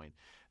that point.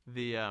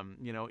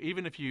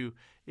 Even if you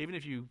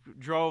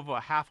drove a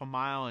half a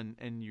mile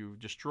and you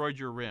destroyed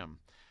your rim,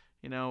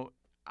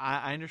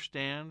 I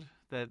understand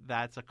that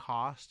that's a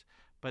cost.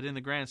 But in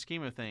the grand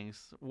scheme of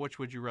things, which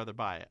would you rather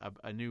buy?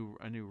 A new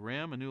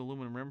rim, a new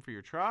aluminum rim for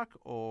your truck,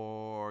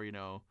 or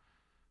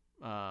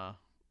a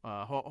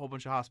whole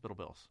bunch of hospital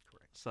bills?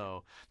 Correct.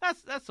 So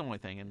that's the only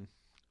thing,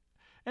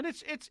 and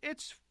it's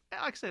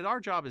like I said,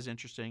 our job is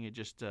interesting. It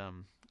just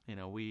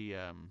we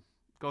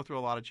go through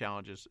a lot of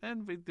challenges,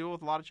 and we deal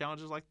with a lot of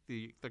challenges like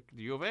the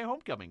U of A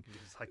homecoming.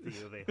 It's like the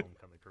U of A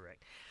homecoming,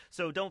 correct.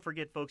 So don't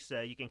forget, folks,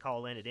 you can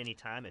call in at any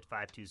time at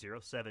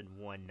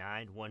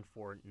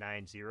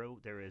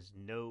 520-719-1490. There is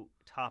no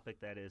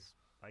topic that is,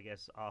 I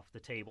guess, off the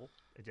table.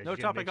 No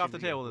topic off the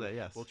table today,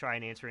 yes. We'll try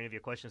and answer any of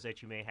your questions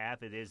that you may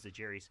have. It is the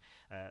Jerry's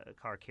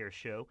Car Care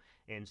Show.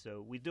 And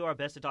so we do our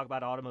best to talk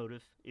about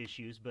automotive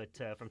issues, but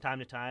from time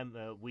to time,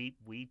 we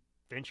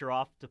venture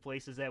off to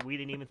places that we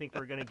didn't even think we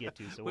were going to get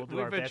to. So we'll do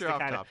our best to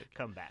kind of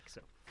come back.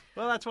 So.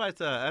 Well, that's why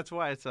it's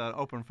an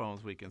open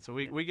phones weekend. So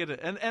we get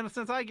it, and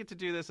since I get to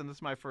do this, and this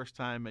is my first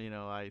time,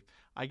 I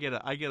get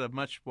a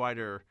much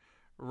wider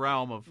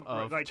realm of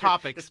right,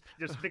 topics.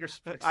 There's bigger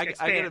I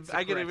get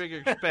a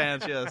bigger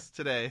expanse, yes,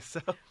 today.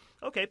 So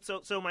okay,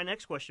 so my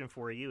next question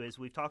for you is: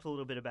 we've talked a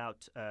little bit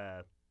about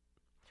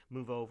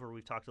Move Over.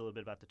 We've talked a little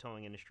bit about the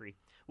towing industry.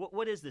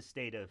 What is the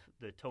state of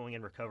the towing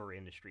and recovery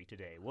industry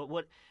today? What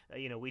we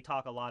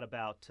talk a lot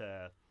about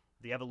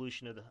the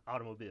evolution of the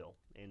automobile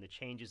and the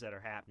changes that are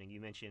happening. You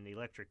mentioned the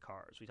electric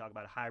cars. We talk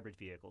about hybrid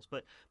vehicles.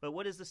 But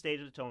what is the state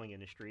of the towing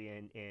industry,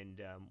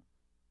 and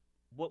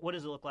what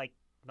does it look like?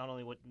 Not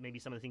only what maybe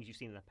some of the things you've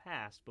seen in the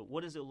past, but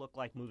what does it look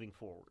like moving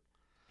forward?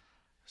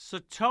 So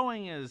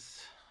towing is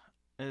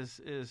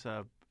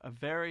a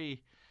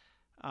very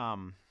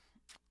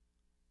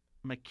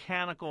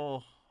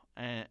mechanical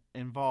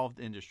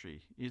involved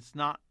industry. It's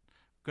not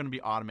going to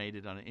be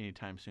automated on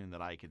anytime soon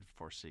that I could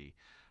foresee.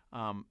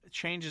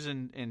 Changes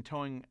in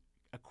towing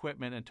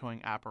equipment and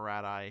towing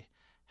apparatus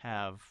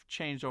have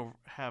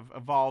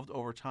evolved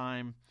over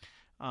time.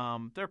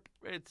 There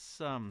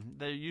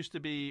used to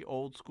be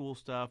old school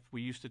stuff.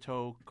 We used to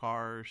tow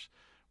cars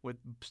with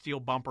steel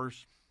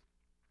bumpers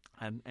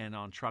and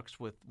on trucks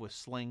with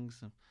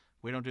slings.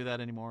 We don't do that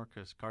anymore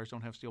because cars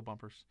don't have steel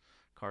bumpers.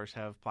 Cars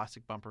have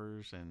plastic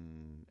bumpers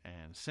and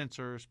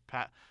sensors,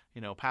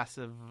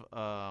 passive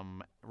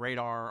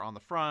radar on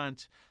the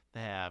front. They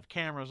have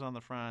cameras on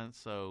the front.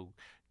 So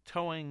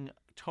towing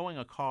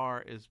a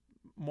car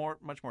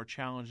much more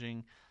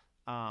challenging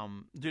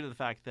due to the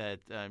fact that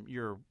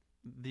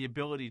the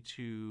ability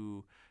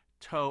to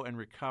tow and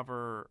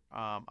recover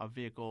a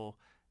vehicle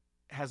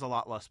has a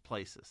lot less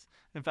places.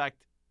 In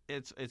fact,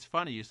 it's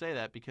funny you say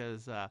that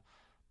because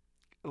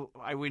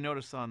we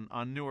notice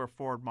on newer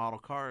Ford model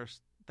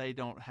cars they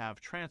don't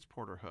have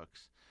transporter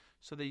hooks.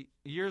 So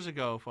years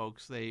ago,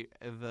 folks, the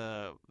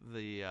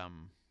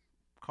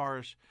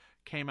cars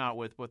came out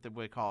with what they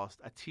would call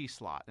a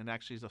T-slot, and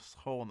actually is a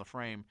hole in the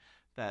frame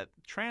that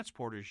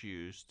transporters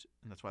used,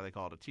 and that's why they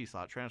call it a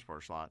T-slot,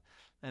 transporter slot.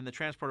 And the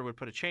transporter would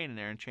put a chain in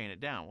there and chain it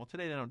down. Well,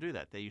 today they don't do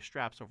that. They use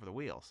straps over the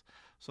wheels.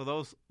 So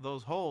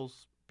those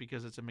holes,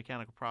 because it's a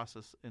mechanical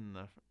process in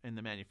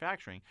the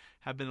manufacturing,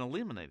 have been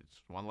eliminated.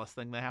 It's one less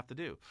thing they have to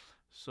do.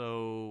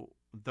 So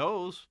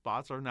those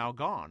spots are now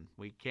gone.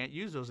 We can't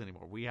use those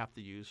anymore. We have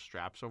to use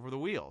straps over the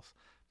wheels.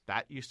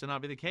 That used to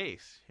not be the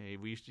case.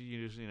 We used to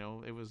use,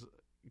 it was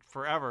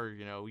forever,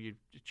 you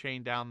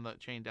chain down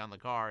the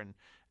car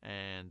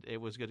and it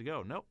was good to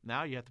go. Nope.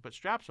 Now you have to put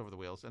straps over the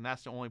wheels, and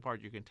that's the only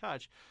part you can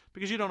touch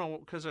because you don't know,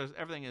 because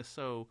everything is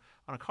so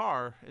on a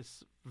car.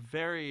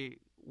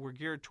 We're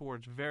geared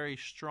towards very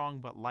strong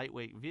but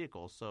lightweight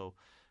vehicles. So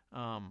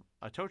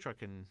a tow truck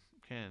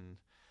can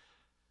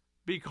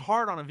be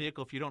hard on a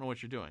vehicle if you don't know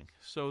what you're doing.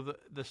 So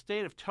the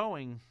state of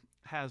towing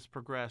has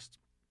progressed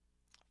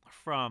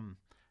from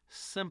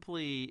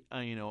simply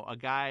a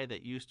guy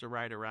that used to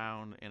ride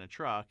around in a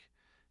truck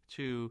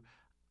to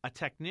a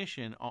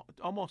technician,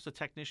 almost a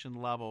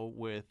technician level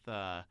with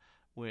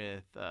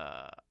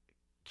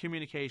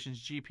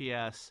communications,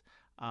 GPS,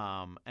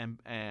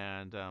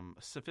 and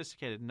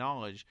sophisticated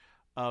knowledge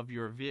of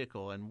your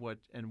vehicle and what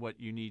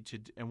you need to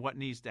and what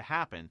needs to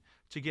happen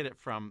to get it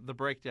from the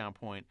breakdown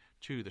point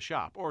to the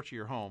shop or to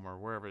your home or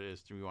wherever it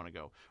is you want to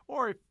go.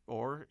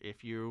 Or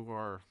if you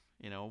are,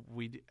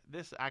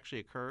 this actually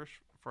occurs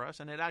for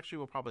us, and it actually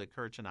will probably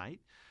occur tonight.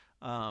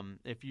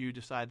 If you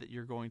decide that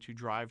you're going to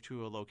drive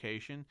to a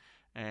location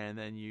and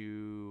then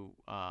you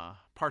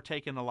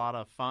partake in a lot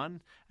of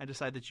fun and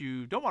decide that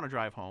you don't want to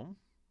drive home,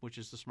 which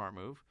is the smart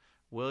move,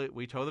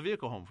 we tow the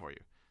vehicle home for you.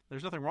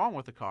 There's nothing wrong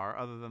with the car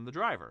other than the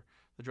driver.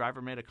 The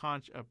driver made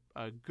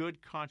a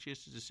good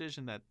conscious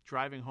decision that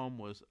driving home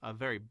was a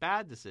very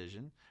bad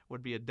decision,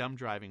 would be a dumb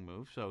driving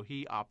move, so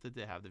he opted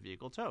to have the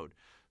vehicle towed.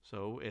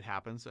 So it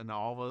happens, and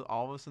all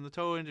of us in the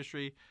tow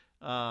industry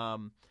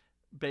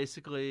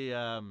basically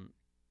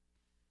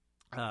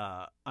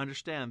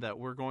understand that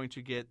we're going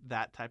to get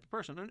that type of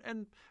person,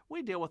 and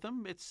we deal with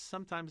them. It's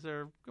sometimes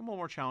they're a little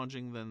more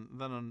challenging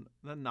than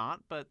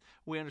not, but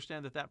we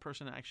understand that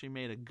person actually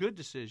made a good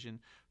decision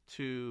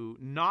to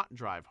not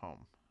drive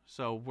home.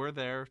 So we're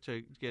there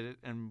to get it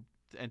and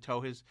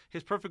tow his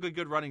perfectly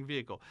good running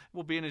vehicle.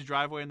 We'll be in his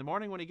driveway in the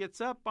morning. When he gets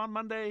up on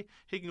Monday,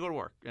 he can go to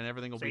work and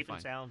everything will be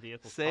fine. Safe and sound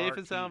vehicles. Safe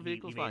and sound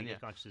vehicles, fine.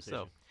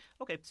 Yeah.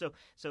 Okay,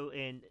 so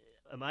in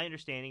my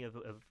understanding of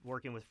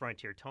working with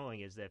Frontier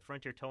Towing is that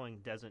Frontier Towing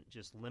doesn't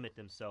just limit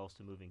themselves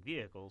to moving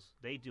vehicles.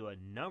 They do a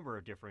number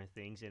of different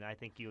things, and I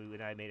think you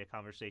and I made a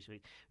conversation.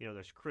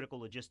 There's critical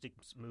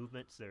logistics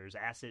movements, there's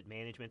asset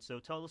management. So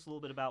tell us a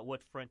little bit about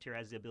what Frontier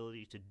has the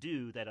ability to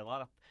do that a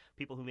lot of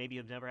people who maybe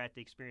have never had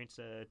the experience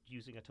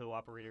using a tow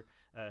operator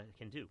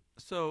can do.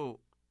 So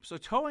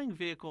towing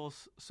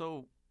vehicles.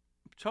 So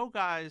tow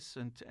guys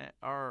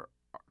are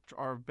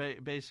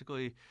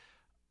basically.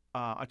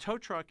 A tow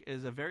truck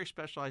is a very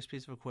specialized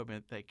piece of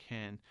equipment that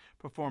can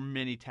perform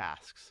many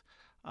tasks.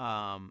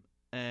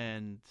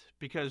 And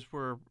because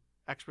we're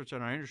experts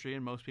in our industry,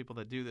 and most people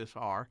that do this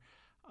are,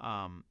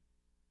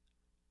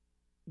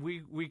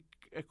 we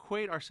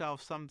equate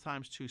ourselves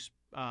sometimes to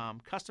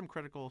custom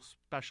critical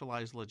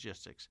specialized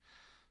logistics.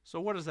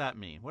 So what does that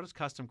mean? What does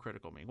custom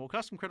critical mean? Well,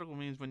 custom critical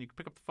means when you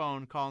pick up the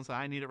phone, call and say,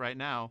 I need it right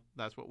now,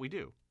 that's what we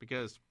do.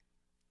 Because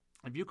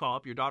if you call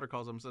up, your daughter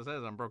calls up and says,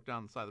 I'm broke down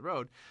on the side of the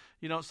road,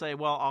 you don't say,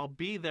 well, I'll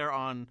be there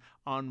on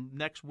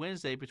next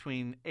Wednesday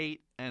between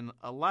 8 and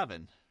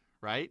 11,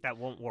 right? That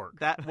won't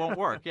work. That won't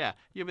work, yeah.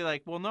 You'll be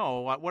like, well,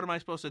 no, what am I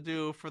supposed to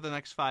do for the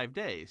next 5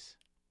 days?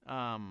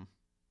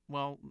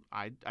 Well,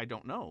 I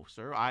don't know,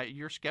 sir.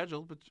 You're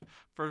scheduled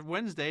for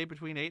Wednesday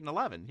between 8 and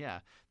 11. Yeah,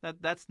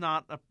 that's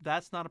not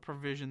a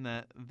provision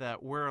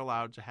that we're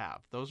allowed to have.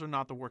 Those are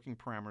not the working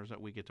parameters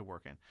that we get to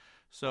work in.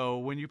 So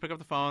when you pick up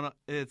the phone,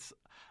 it's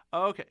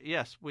okay.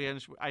 Yes,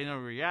 I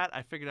know where you're at.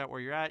 I figured out where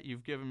you're at.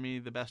 You've given me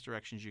the best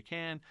directions you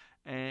can,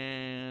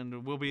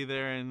 and we'll be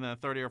there in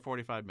 30 or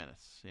 45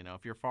 minutes.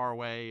 If you're far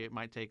away, it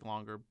might take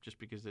longer just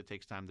because it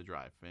takes time to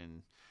drive.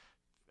 And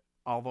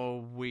although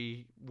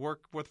we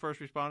work with first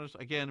responders,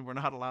 again, we're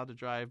not allowed to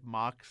drive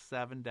Mach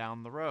 7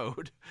 down the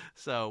road.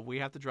 So we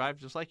have to drive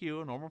just like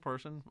you, a normal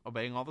person,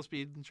 obeying all the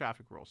speed and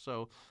traffic rules.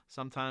 So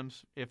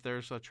sometimes if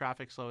there's a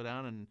traffic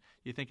slowdown and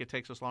you think it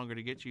takes us longer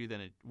to get to you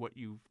than what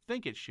you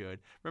think it should,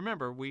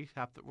 remember, we're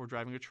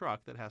driving a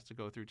truck that has to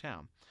go through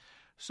town.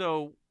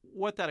 So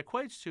what that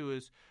equates to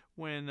is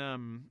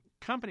when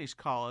companies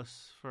call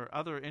us,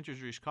 other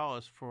industries call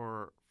us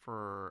for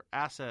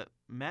asset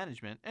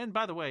management, and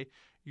by the way,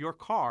 your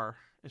car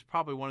is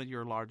probably one of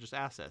your largest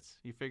assets.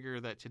 You figure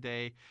that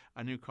today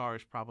a new car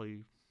is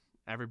probably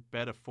every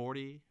bit of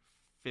 $50,000.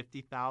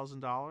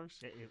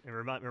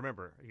 And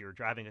remember, you're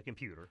driving a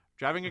computer.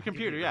 Driving a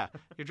computer, yeah.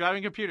 You're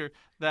driving a computer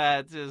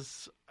that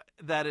is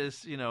 $40,000,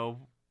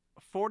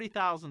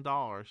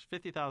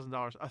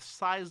 $50,000, a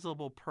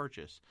sizable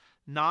purchase,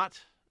 not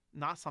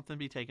something to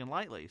be taken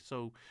lightly.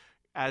 So,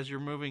 as you're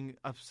moving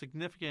a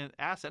significant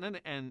asset,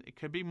 and it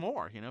could be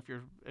more.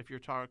 If you're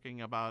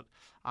talking about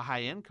a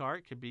high end car,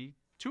 it could be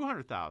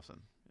 $200,000.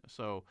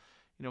 So,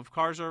 if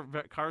cars,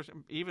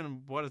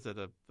 even what is it,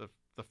 the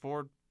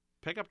Ford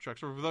pickup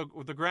trucks or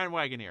the Grand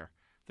Wagoneer.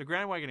 The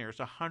Grand Wagoneer is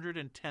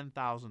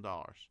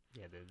 $110,000.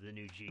 Yeah, the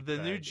new Jeep. The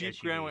new Jeep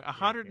SUV. Grand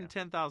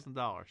Wagoneer,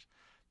 $110,000.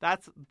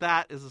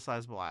 That is a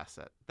sizable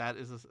asset.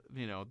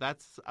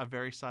 That's a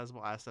very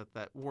sizable asset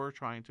that we're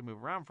trying to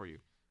move around for you.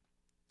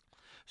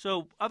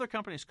 So other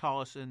companies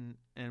call us and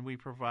we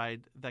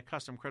provide that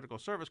custom critical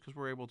service because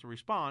we're able to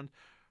respond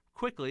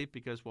quickly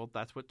because, well,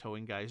 that's what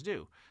towing guys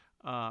do.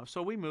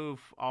 So we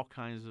move all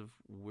kinds of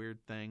weird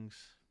things: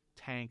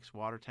 tanks,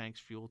 water tanks,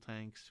 fuel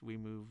tanks.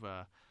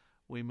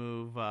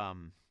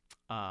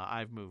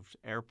 I've moved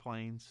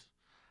airplanes.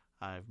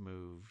 I've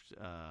moved.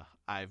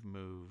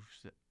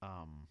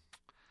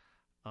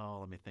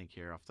 Let me think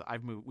here.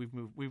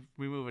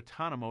 We move a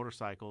ton of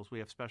motorcycles. We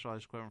have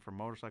specialized equipment for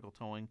motorcycle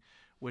towing,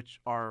 which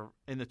are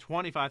in the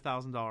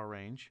 $25,000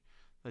 range.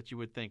 That you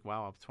would think,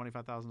 wow, a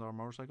 $25,000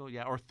 motorcycle,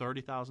 yeah, or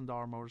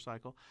 $30,000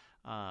 motorcycle.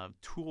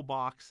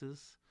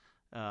 Toolboxes.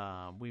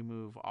 We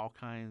move all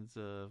kinds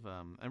of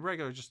and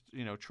regular just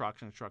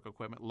trucks and truck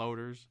equipment,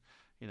 loaders.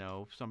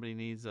 Somebody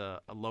needs a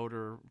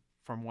loader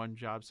from one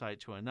job site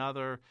to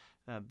another.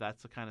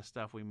 That's the kind of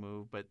stuff we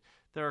move. But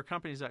there are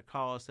companies that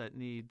call us that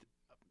need.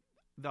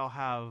 They'll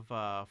have,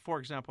 for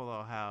example,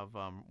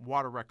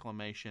 water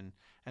reclamation,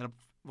 and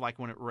like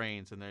when it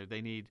rains, and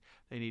they need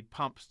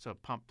pumps to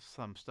pump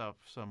some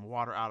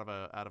water out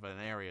of an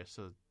area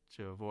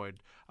to avoid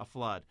a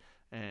flood,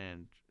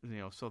 and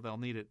so they'll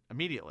need it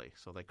immediately.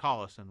 So they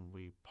call us, and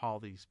we haul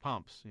these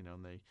pumps. And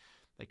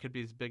they could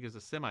be as big as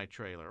a semi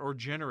trailer, or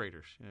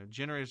generators.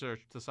 Generators are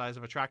the size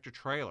of a tractor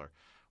trailer.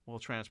 We'll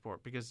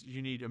transport because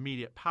you need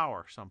immediate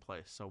power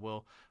someplace.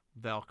 So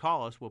they'll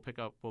call us. We'll pick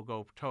up. We'll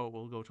go tow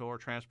or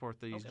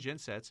transport these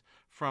gensets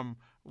from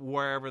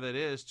wherever that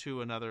is to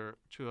another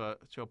to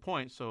a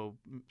point. So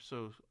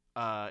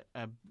a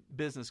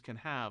business can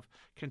have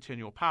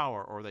continual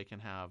power, or they can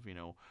have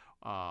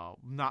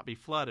not be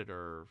flooded,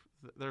 or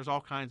there's all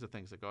kinds of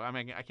things that go. I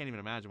mean, I can't even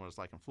imagine what it's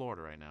like in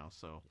Florida right now.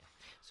 So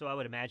I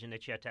would imagine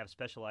that you have to have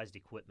specialized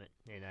equipment,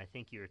 and I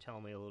think you were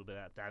telling me a little bit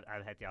about that.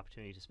 I've had the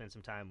opportunity to spend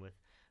some time with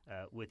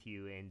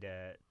you, and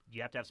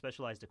you have to have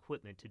specialized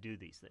equipment to do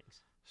these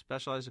things.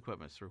 Specialized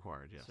equipment is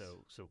required, yes.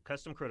 So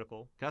custom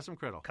critical,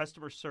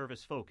 customer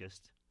service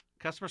focused.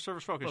 Customer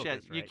service focused. Yeah,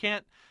 right?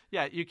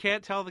 You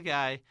can't tell the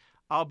guy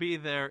I'll be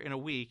there in a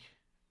week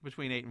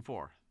between 8 and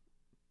 4.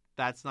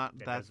 That's not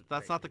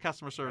the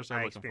customer service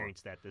I'm looking for. I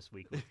experienced that this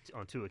week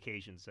on 2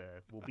 occasions.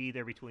 We'll be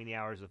there between the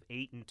hours of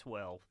 8 and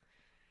 12.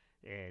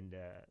 And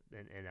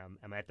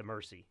I'm at the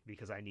mercy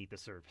because I need the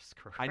service.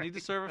 Correct? I need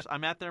the service.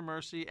 I'm at their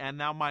mercy, and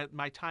now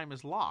my time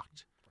is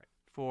locked.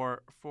 Right.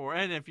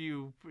 And if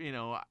you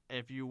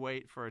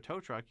wait for a tow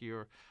truck,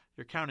 you're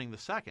counting the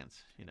seconds.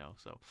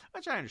 So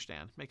which I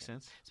understand makes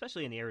sense.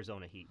 Especially in the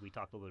Arizona heat. We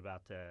talked a little bit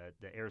about the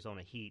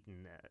Arizona heat,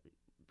 and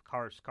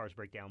cars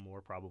break down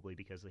more probably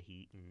because of the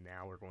heat, and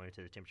now we're going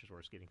into the temperatures where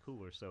it's getting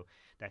cooler. So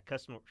that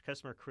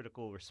customer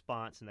critical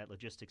response and that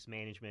logistics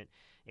management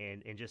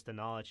and just the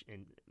knowledge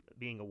and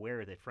being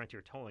aware that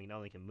Frontier Towing not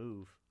only can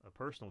move a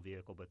personal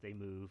vehicle, but they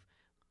move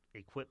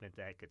equipment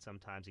that could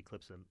sometimes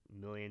eclipse $1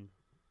 million,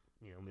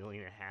 $1.5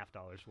 million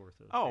worth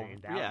of. Oh,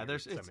 value yeah.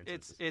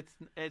 it's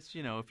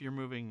if you're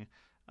moving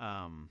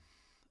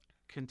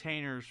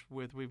containers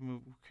we've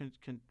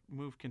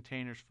moved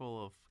containers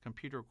full of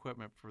computer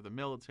equipment for the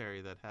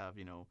military that have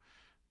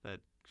that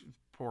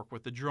work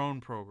with the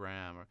drone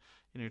program, or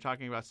you're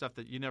talking about stuff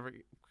that you never.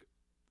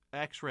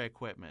 X-ray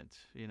equipment,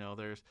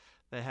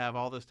 they have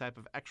all this type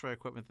of X-ray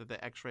equipment that they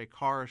X-ray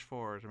cars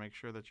for to make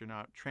sure that you're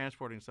not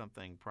transporting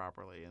something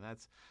properly, and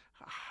that's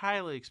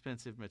highly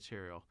expensive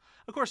material.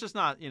 Of course, it's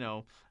not.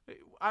 Like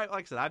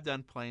I said, I've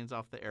done planes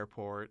off the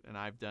airport, and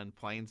I've done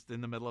planes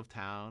in the middle of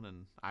town,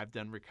 and I've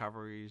done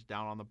recoveries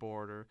down on the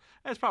border.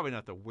 It's probably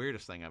not the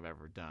weirdest thing I've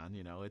ever done.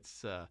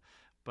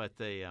 But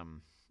they.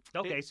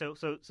 Okay, so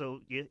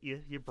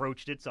you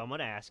broached it, so I'm going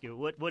to ask you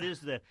what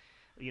is the.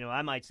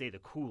 I might say the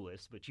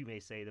coolest, but you may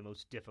say the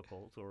most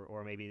difficult,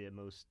 or maybe the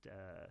most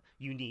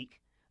unique.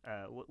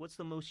 What's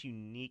the most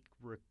unique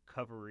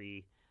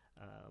recovery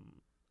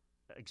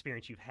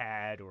experience you've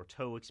had, or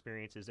tow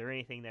experience? Is there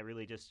anything that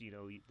really just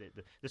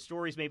the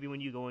stories? Maybe when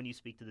you go and you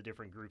speak to the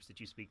different groups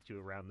that you speak to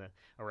around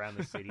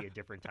the city at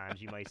different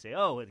times, you might say,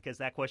 because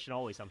that question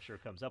always I'm sure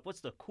comes up.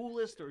 What's the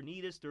coolest or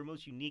neatest or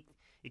most unique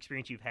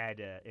experience you've had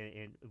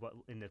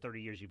in the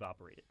 30 years you've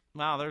operated?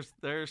 Wow,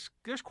 there's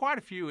quite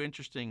a few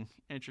interesting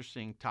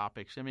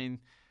topics.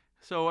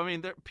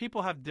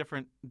 People have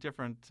different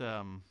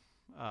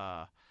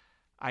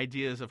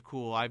ideas of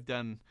cool. I've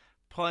done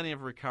plenty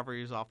of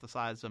recoveries off the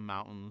sides of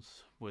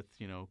mountains with,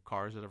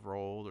 cars that have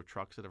rolled or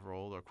trucks that have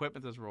rolled or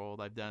equipment that's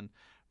rolled. I've done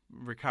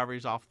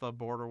recoveries off the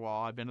border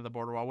wall. I've been to the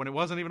border wall when it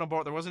wasn't even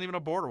there wasn't even a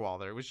border wall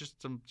there. It was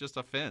just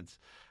a fence.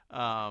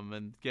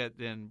 And get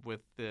in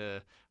with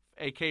the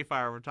AK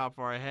fire over the top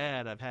of our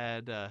head.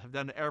 I've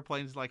done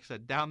airplanes, like I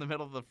said, down the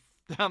middle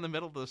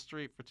of the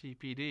street for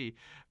TPD.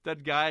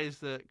 Done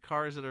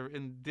cars that are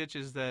in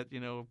ditches that,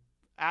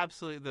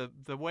 absolutely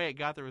the way it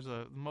got there was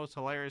the most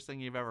hilarious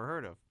thing you've ever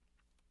heard of.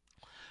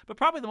 But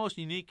probably the most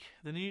unique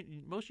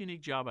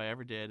job I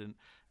ever did, and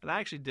I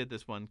actually did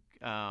this one,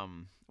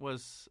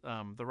 was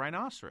the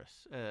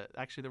rhinoceros.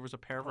 Actually, there was a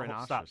pair of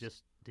rhinoceros. Stop!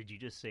 Did you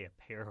just say a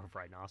pair of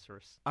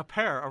rhinoceros? A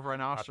pair of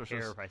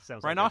rhinoceroses.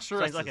 Sounds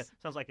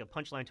like a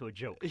punchline to a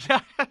joke.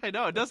 Yeah, I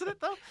know, doesn't it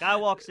though? Guy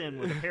walks in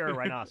with a pair of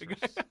rhinoceros.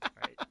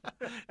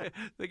 Right.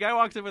 The guy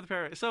walks in with a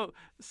pair. So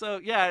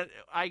yeah,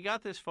 I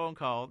got this phone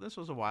call. This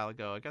was a while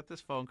ago. I got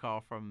this phone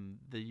call from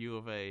the U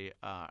of A.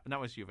 That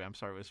was U of A. I'm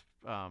sorry. It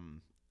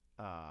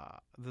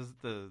was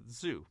the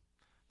zoo,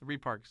 the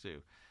Reed Park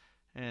Zoo,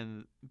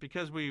 and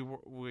because we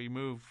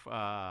move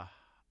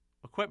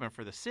equipment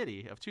for the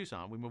city of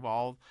Tucson, we move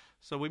all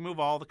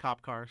the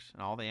cop cars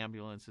and all the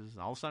ambulances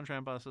and all the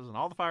Suntran buses and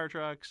all the fire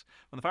trucks.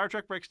 When the fire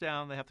truck breaks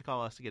down, they have to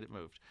call us to get it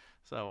moved.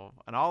 So,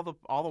 and all the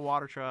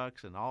water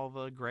trucks and all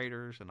the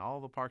graders and all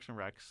the parks and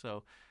recs.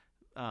 So,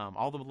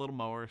 all the little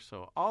mowers.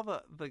 So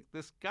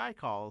this guy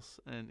calls,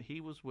 and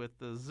he was with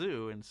the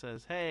zoo and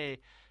says, "Hey,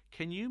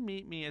 can you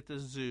meet me at the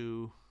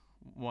zoo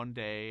one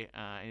day?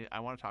 I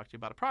want to talk to you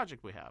about a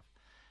project we have."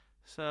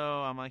 So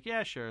I'm like,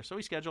 "Yeah, sure." So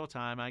we schedule a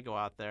time. I go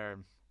out there,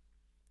 and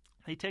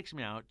he takes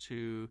me out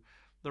to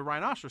the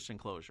rhinoceros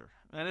enclosure.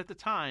 And at the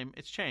time,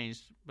 it's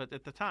changed, but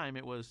at the time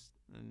it was,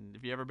 and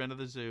if you've ever been to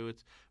the zoo,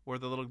 it's where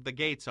the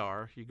gates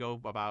are. You go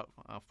about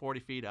 40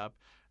 feet up,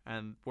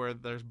 and where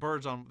there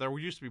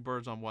used to be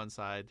birds on one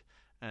side,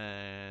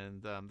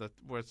 and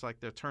where it's like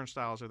the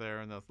turnstiles are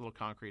there in the little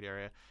concrete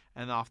area,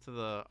 and off to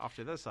the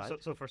other side.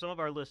 So for some of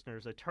our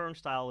listeners, a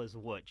turnstile is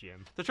what,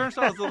 Jim? The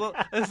turnstile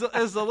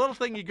is the little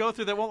thing you go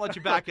through that won't let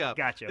you back up.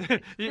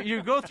 Gotcha.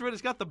 you go through it.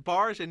 It's got the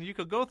bars, and you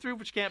can go through,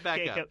 but you can't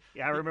back up.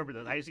 Yeah, I remember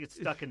those. I used to get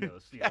stuck in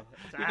those. You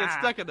get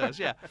stuck in those.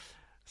 Yeah.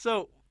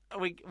 So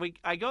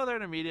I go there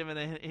to meet him, and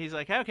then he's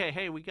like, "Okay,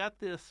 hey, we got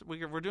this.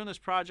 We're doing this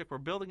project. We're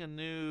building a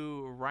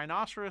new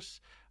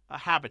rhinoceros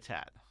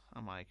habitat."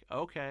 I'm like,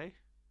 "Okay."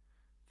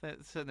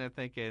 Sitting there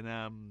thinking,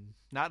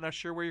 not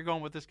sure where you're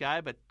going with this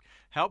guy, but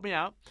help me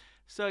out.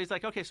 So he's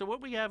like, "Okay, so what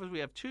we have is we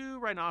have two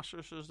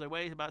rhinoceroses. They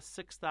weigh about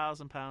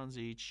 6,000 pounds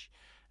each,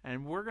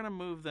 and we're going to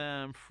move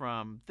them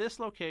from this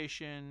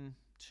location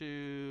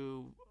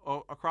to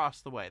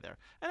across the way there."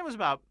 And it was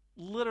about,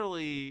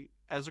 literally,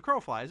 as the crow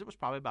flies, it was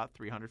probably about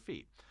 300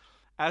 feet.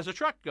 As a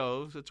truck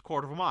goes, it's a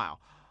quarter of a mile.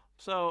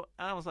 So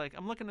I was like,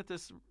 I'm looking at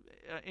this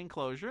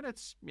enclosure, and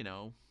it's,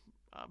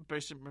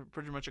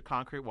 pretty much a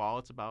concrete wall.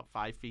 It's about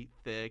 5 feet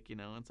thick,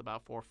 it's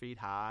about 4 feet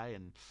high,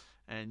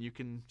 and you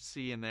can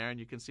see in there, and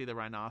you can see the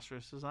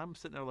rhinoceroses. I'm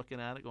sitting there looking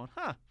at it going,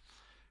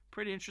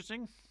 pretty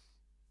interesting.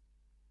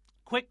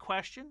 Quick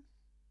question.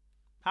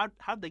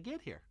 How'd they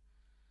get here?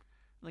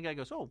 And the guy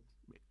goes, "Oh,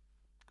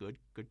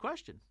 good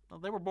question. Well,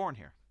 they were born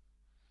here."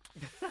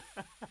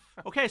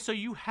 "Okay, so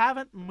you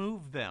haven't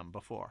moved them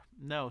before?"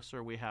 "No,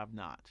 sir, we have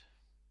not."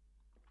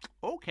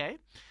 "Okay.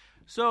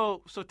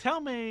 So tell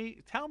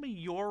me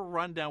your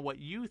rundown, what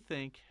you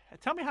think.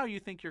 Tell me how you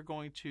think you're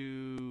going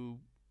to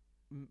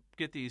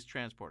get these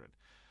transported.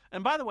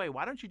 And by the way,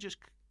 why don't you just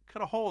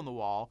cut a hole in the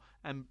wall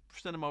and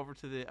send them over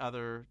to the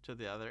other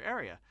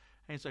area?"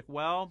 And he's like,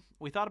 "Well,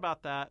 we thought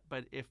about that,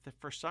 but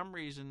for some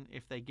reason,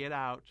 if they get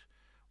out,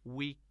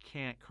 we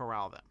can't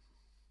corral them."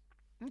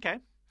 Okay.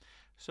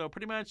 So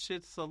pretty much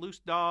it's a loose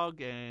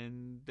dog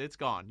and it's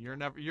gone. You're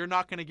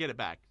not going to get it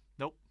back.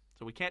 Nope.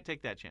 So we can't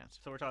take that chance.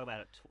 So we're talking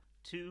about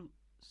two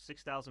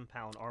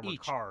 6,000-pound armored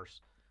Each. cars.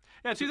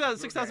 Yeah,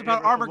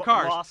 6,000-pound armored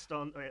cars lost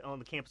on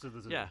the campus of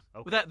the zoo. Yeah,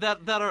 okay.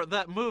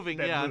 that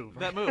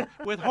move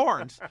with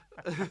horns.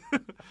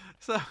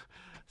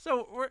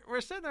 So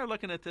we're sitting there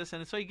looking at this,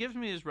 and so he gives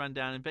me his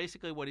rundown, and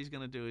basically what he's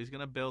going to do, he's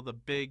going to build a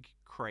big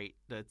crate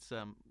that's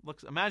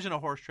imagine a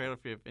horse trailer.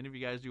 If any of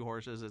you guys do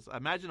horses,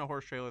 imagine a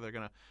horse trailer. They're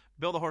going to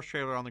build a horse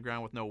trailer on the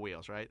ground with no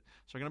wheels, right?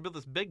 So they're going to build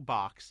this big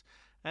box,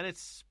 and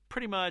it's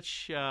pretty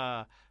much.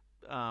 It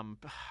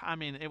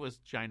was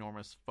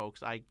ginormous,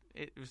 folks.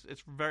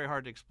 It's very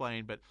hard to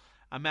explain, but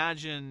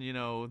imagine,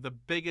 the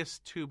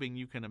biggest tubing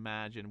you can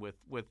imagine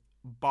with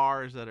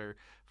bars that are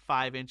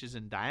 5 inches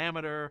in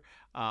diameter,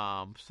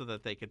 so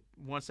that they could,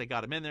 once they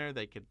got them in there,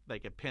 they could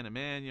pin them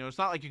in. It's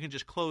not like you can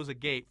just close a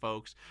gate,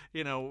 folks.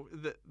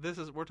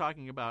 We're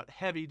talking about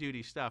heavy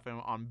duty stuff and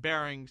on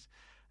bearings,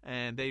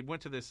 and they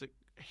went to this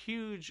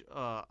huge,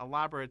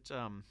 elaborate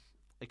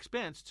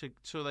expense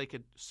so they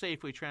could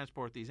safely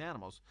transport these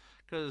animals.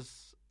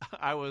 Because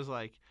I was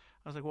like,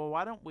 well,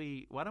 why don't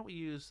we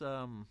use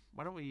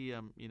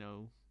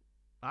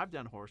I've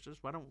done horses.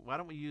 Why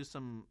don't we use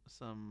some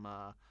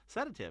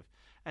sedative?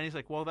 And he's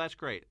like, "Well, that's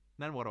great.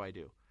 Then what do I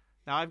do?"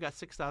 Now I've got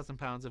 6,000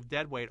 pounds of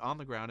dead weight on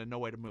the ground and no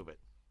way to move it.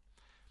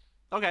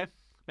 Okay,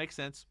 makes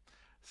sense.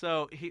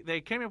 So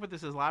they came up with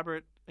this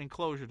elaborate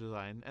enclosure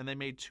design, and they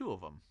made 2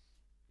 of them.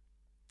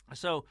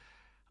 So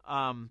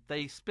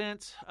they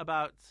spent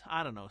about,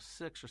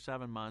 6 or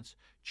 7 months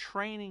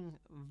training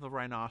the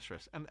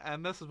rhinoceros.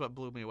 And this is what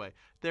blew me away.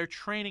 They're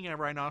training a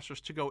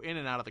rhinoceros to go in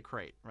and out of the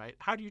crate, right?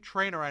 How do you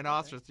train a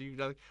rhinoceros?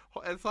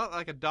 It's not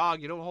like a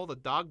dog. You don't hold a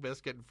dog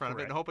biscuit in front of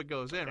it and hope it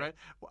goes in, right?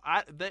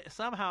 Well,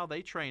 somehow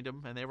they trained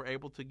them, and they were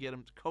able to get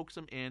them to coax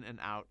them in and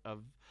out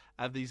of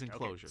these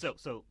enclosures. Okay.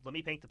 So let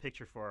me paint the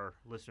picture for our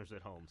listeners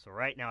at home. So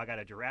right now I got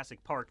a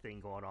Jurassic Park thing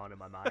going on in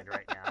my mind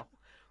right now.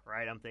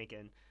 Right? I'm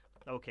thinking,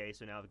 okay,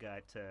 so now I've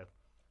got,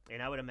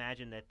 and I would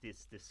imagine that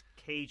this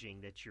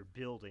caging that you're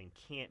building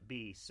can't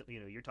be,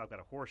 you're talking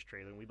about a horse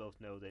trailer, and we both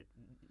know that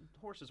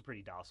horses are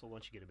pretty docile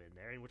once you get them in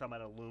there. And we're talking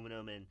about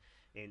aluminum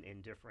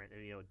and different,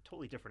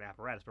 totally different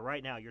apparatus. But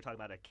right now you're talking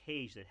about a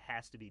cage that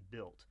has to be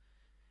built.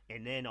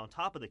 And then on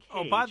top of the cage.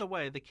 Oh, by the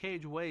way, the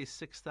cage weighs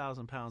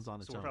 6,000 pounds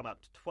on its own. So we're talking about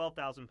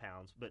 12,000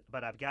 pounds.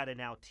 But I've got to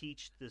now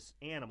teach this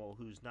animal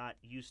who's not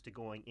used to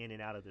going in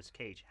and out of this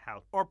cage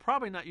how. Or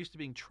probably not used to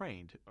being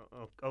trained.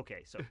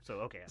 Okay, so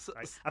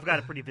I've got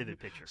a pretty vivid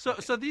picture.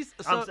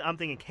 I'm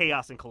thinking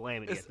chaos and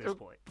calamity at this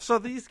point. So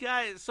these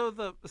guys,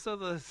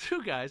 the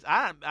 2 guys,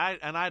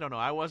 I don't know.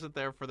 I wasn't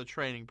there for the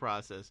training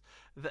process.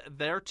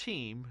 Their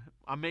team,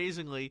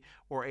 amazingly,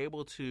 were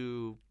able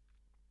to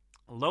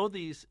load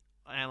these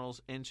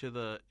animals into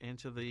the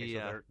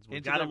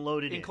got them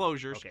loaded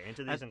enclosures. Okay,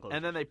 into these enclosures.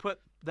 And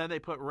then they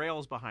put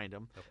rails behind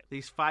them. Okay.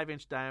 These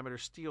 5-inch diameter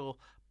steel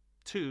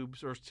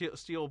tubes or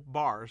steel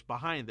bars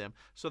behind them,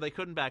 so they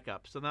couldn't back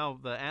up. So now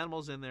the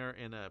animals in there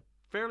in a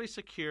fairly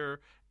secure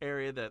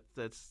area that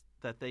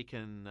they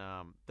can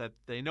that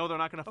they know they're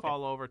not going to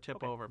fall over,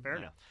 tip over. Fair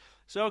enough.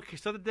 So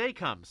the day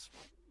comes.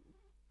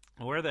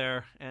 We're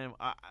there, and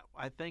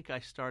I think I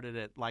started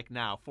at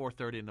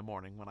 4:30 in the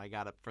morning when I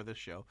got up for this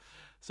show.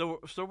 So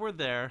we're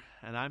there,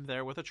 and I'm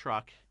there with a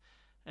truck,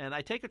 and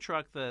I take a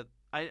truck that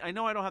I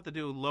know I don't have to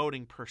do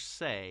loading per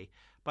se,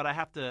 but I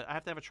have to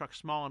have a truck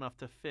small enough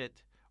to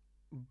fit,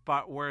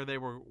 but where they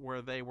were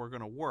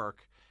going to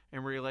work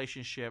in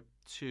relationship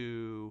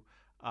to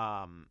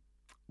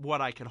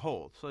what I can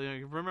hold. So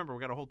remember,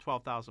 we got to hold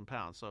 12,000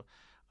 pounds. So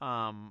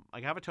I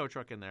have a tow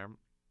truck in there.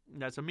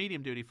 That's a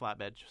medium duty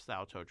flatbed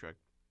style tow truck.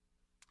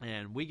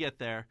 And we get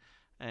there,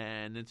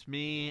 and it's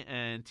me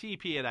and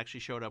TEP had actually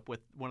showed up with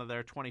one of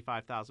their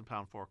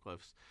 25,000-pound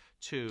forklifts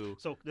to.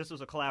 So this was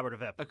a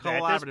collaborative effort.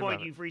 At this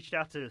point, you've reached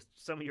out to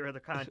some of your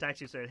other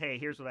contacts. You said, "Hey,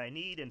 here's what I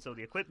need," and so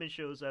the equipment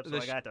shows up. So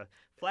I got the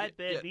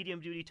flatbed,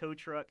 medium-duty tow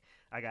truck.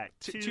 I got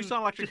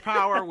Tucson Electric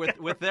Power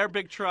with their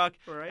big truck,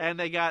 right. and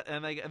then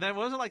it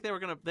wasn't like they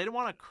didn't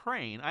want a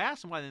crane. I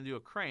asked them why they didn't do a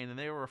crane, and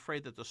they were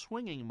afraid that the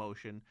swinging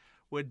motion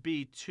would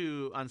be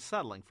too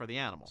unsettling for the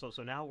animal.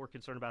 So now we're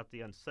concerned about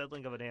the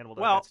unsettling of an animal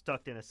that got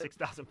stuck in a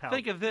 6,000-pound.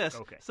 Think of this.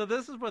 Okay. So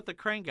this is what the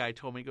crane guy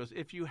told me. He goes,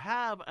 if you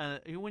have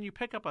when you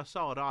pick up a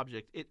solid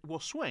object, it will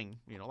swing,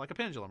 like a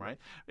pendulum, right?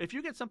 If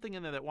you get something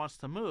in there that wants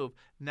to move,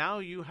 now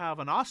you have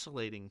an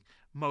oscillating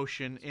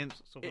motion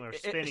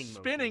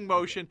spinning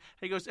motion.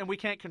 Okay. He goes, and we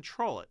can't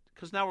control it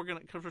because now we're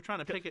trying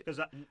to pick it. Because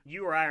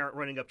you or I aren't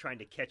running up trying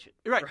to catch it.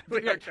 Right.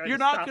 You're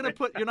not going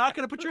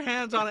to put your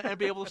hands on it and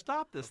be able to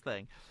stop this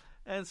thing.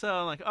 And so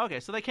I'm like, okay.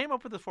 So they came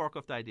up with the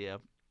forklift idea.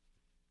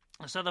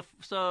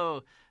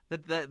 So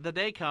the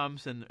day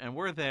comes and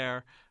we're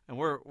there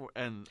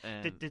and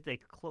did they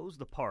close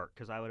the park?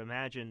 Because I would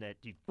imagine that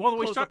you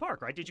closed the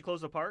park, right? Did you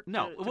close the park?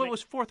 No, it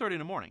was 4:30 in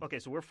the morning. Okay,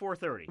 so we're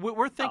 4:30.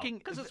 We're thinking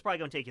because it's probably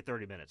going to take you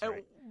 30 minutes,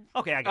 right?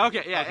 Okay, I got it.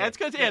 Okay, yeah, okay. It's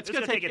going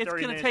to take you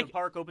 30 minutes. The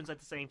park opens at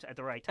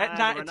the right time.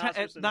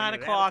 At 9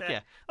 o'clock. Yeah.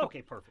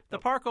 Okay, perfect. The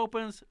park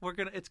opens.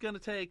 It's going to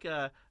take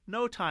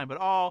no time at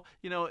all.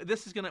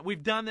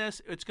 We've done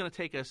this. It's going to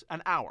take us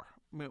an hour.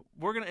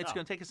 It's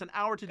going to take us an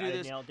hour to do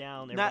this. Nailed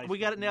down. We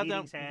got it nailed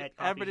down.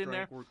 Everything in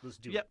there. Let's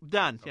do it. Yep,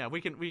 done. Okay. Yeah,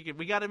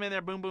 we got him in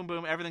there. Boom, boom,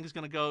 boom. Everything's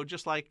going to go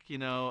just like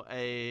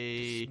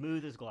a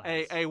smooth as glass.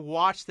 A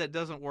watch that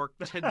doesn't work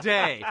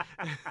today.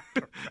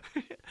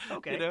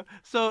 Okay.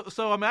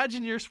 So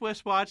imagine your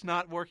Swiss watch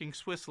not working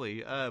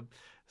Swissly.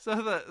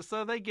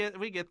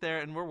 We get there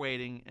and we're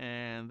waiting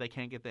and they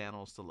can't get the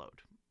animals to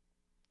load.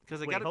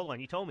 Hold on.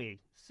 You told me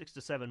 6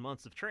 to 7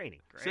 months of training,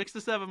 right? 6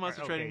 to 7 months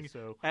of training.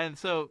 So... And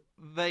so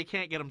they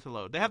can't get them to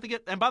load. They have to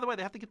get, and by the way,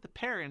 they have to get the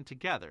pair in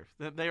together.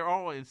 They're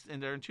always,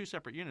 and they're in 2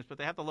 separate units, but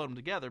they have to load them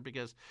together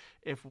because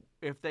if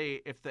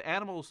the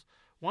animals,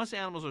 once the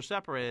animals are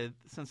separated,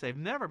 since they've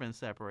never been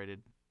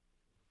separated,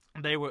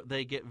 they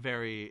get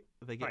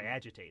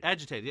agitated.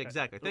 Agitated, yeah,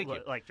 exactly. Thank you.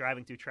 Like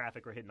driving through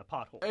traffic or hitting a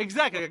pothole.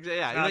 Exactly.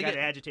 Yeah. Now I got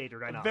agitated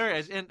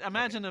rhinoceros. And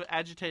imagine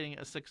agitating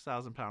a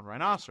 6,000-pound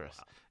rhinoceros.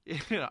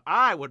 Wow.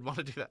 I would want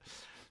to do that.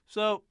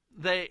 So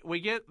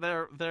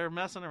they're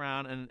messing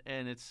around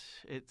and it's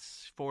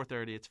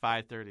 4:30, it's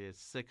 5:30,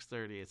 it's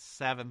 6:30, it's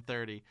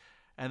 7:30,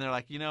 and they're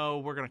like,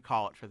 we're gonna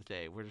call it for the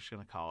day. We're just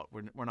gonna call it.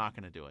 We're not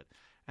gonna do it.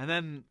 And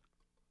then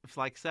it's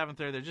like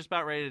 7:30. They're just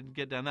about ready to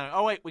get down there.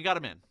 Oh wait, we got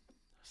them in.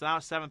 So now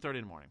it's 7:30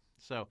 in the morning.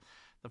 So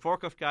the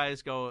forklift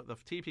guys go, the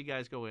TP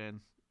guys go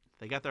in.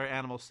 They got their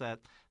animals set.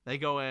 They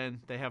go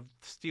in. They have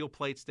steel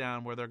plates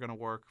down where they're going to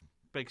work,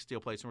 big steel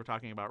plates, and we're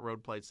talking about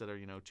road plates that are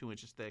 2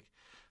 inches thick,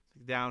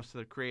 down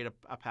to create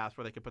a path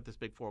where they can put this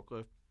big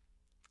forklift.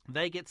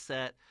 They get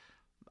set.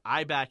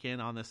 I back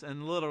in on this,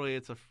 and literally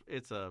it's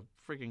a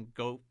freaking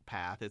goat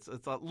path. It's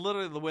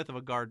literally the width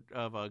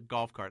of a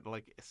golf cart,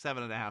 like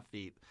 7.5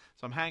 feet.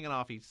 So I'm hanging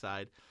off each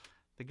side.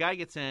 The guy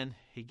gets in.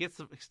 He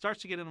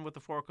starts to get in with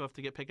the forklift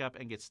to get pick up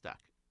and gets stuck.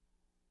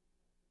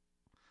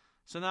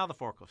 So now the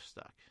forklift's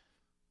stuck.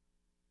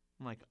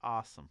 I'm like,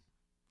 awesome.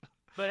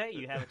 But hey,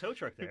 you have a tow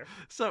truck there.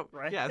 So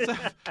right? Yeah.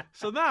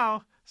 So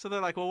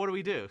they're like, well, what do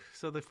we do?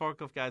 So the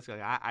forklift guy's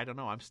like, I don't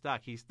know. I'm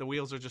stuck. The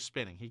wheels are just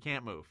spinning. He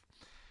can't move.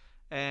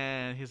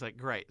 And he's like,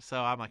 great. So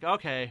I'm like,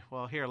 okay,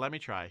 well, here, let me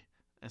try.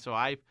 And so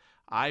I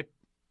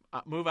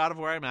move out of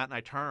where I'm at, and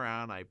I turn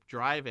around. I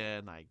drive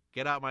in. I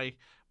get out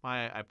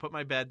I put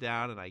my bed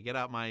down, and I get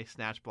out my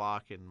snatch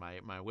block and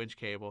my winch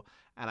cable,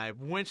 and I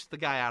winch the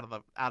guy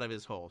out of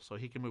his hole so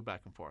he can move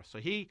back and forth. So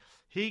he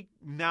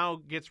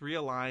now gets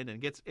realigned and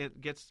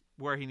gets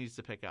where he needs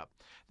to pick up.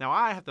 Now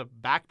I have to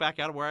back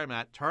out of where I'm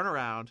at, turn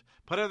around,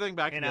 put everything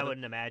back together. And I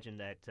wouldn't imagine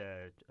that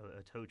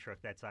a tow truck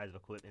that size of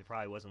equipment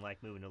probably wasn't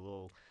like moving a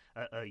little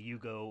a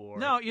Yugo or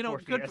no,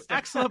 Ford good, Fiesta.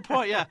 excellent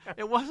point. Yeah,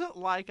 it wasn't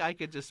like I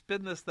could just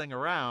spin this thing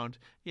around,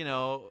 in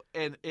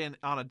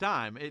on a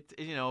dime.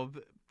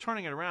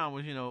 Turning it around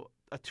was,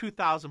 a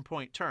 2,000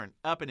 point turn,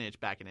 up an inch,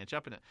 back an inch,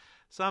 up an inch.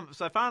 So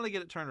I finally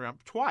get it turned around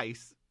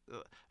twice.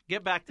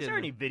 Get back to. Is there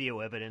any video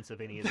evidence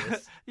of any of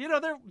this?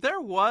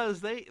 There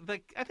was. I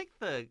think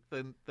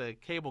the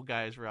cable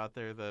guys were out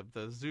there,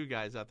 the zoo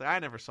guys out there. I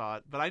never saw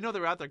it, but I know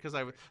they were out there because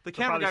the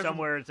camera probably guys.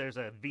 Somewhere there's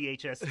a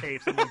VHS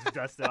tape. Someone's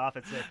dusted off.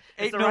 It's the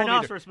 8mm.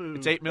 rhinoceros move.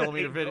 It's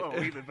 8mm video.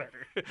 Oh, even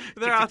better.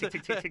 They're out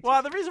there.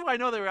 Well, the reason why I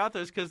know they were out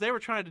there is because they were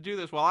trying to do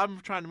this while I'm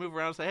trying to move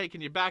around and say, hey,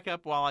 can you back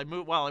up while I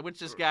winch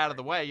this guy out of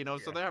the way?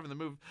 So they're having to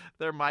move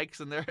their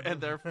mics and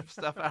their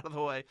stuff out of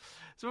the way.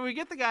 So when we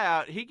get the guy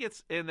out, he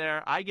gets in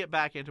there. I get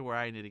back into where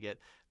I need to get.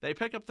 They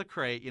pick up the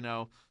crate,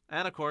 and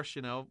of course,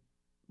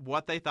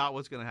 what they thought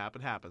was going to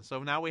happen happened.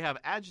 So now we have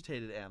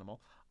agitated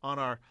animal on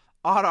our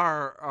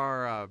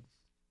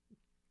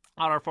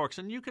forks,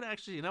 and you can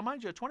actually,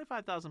 mind you, a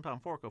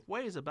 25,000-pound forklift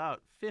weighs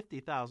about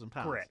 50,000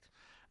 pounds. Correct.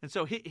 And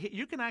so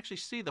you can actually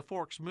see the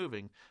forks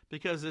moving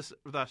because this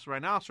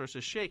rhinoceros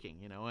is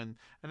shaking, and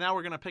now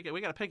we're going to pick it.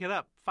 We got to pick it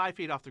up 5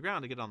 feet off the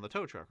ground to get on the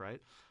tow truck,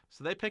 right?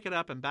 So they pick it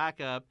up and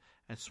back up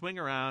and swing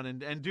around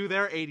and do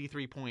their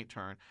 83-point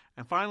turn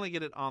and finally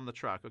get it on the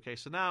truck. Okay,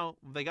 so now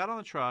they got on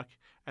the truck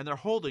and they're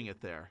holding it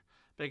there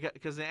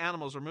because the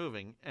animals are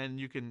moving, and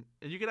you can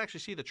actually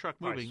see the truck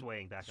moving,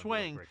 swaying back,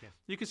 swaying. Forth, yeah.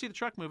 You can see the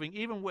truck moving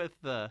even with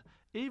the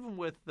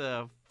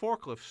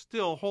forklift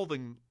still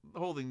holding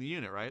the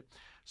unit, right?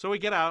 So we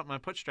get out and I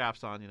put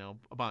straps on,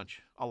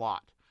 a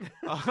lot.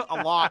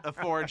 A lot of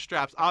 4-inch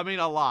straps. I mean,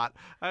 a lot.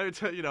 I would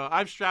tell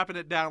I'm strapping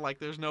it down like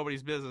there's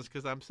nobody's business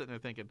because I'm sitting there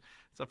thinking.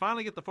 So I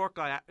finally get the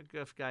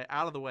forklift guy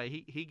out of the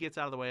way. He gets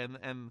out of the way,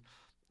 and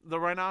the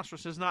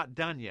rhinoceros is not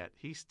done yet.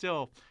 He's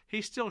still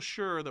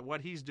sure that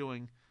what he's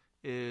doing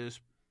is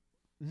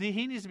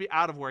he needs to be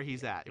out of where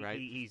he's at, right?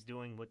 He's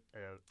doing what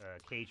a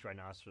caged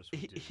rhinoceros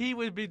would do. He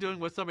would be doing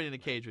what somebody in a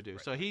cage would do.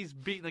 Right. So he's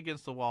beating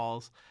against the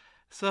walls.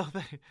 So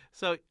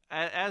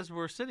as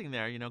we're sitting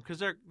there,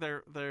 because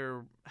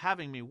they're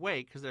having me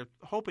wait because they're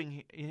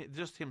hoping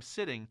just him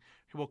sitting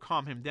will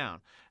calm him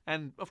down.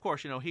 And of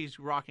course, he's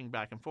rocking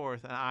back and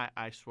forth. And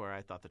I swear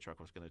I thought the truck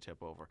was going to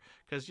tip over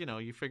because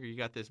you figure you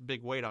got this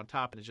big weight on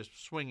top and it's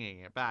just swinging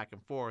it back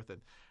and forth.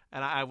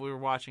 And we were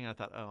watching and I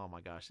thought, oh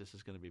my gosh, this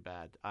is going to be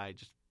bad. I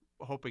just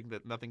hoping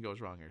that nothing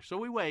goes wrong here. So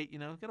we wait.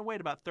 Got to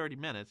wait about 30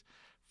 minutes.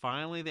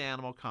 Finally, the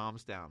animal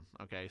calms down.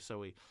 Okay, so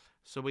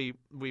we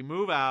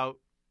move out.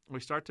 We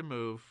start to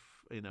move,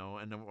 and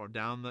then we're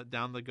down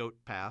the goat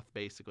path,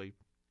 basically,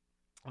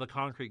 the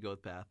concrete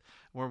goat path.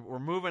 We're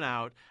moving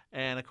out,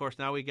 and of course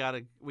now we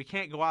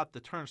can't go out the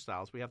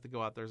turnstiles. We have to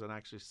go out. There's an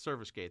actually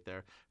service gate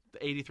there, the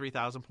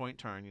 83,000-point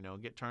turn.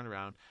 Get turned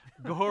around,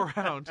 go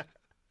around,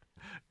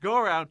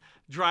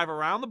 drive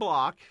around the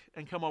block,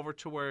 and come over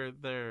to where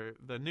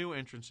the new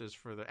entrance is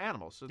for the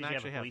animals. So did you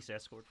have a police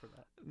escort for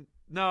that?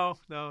 No,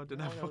 didn't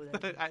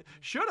have. I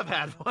should have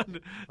had one.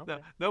 Okay.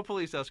 No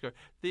police escort.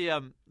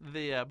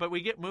 But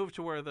we get moved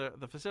to where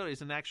the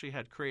facilities and actually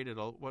had created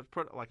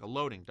like a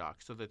loading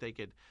dock so that they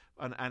could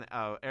an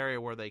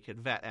area where they could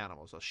vet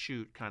animals, a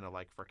chute kind of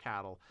like for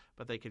cattle,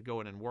 but they could go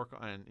in and work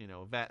on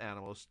vet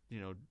animals,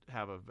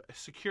 have a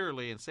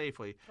securely and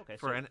safely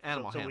for an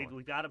animal handling. So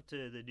we got up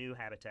to the new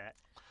habitat.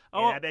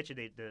 Oh, and I bet you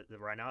the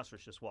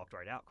rhinoceros just walked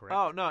right out, correct?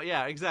 Oh no,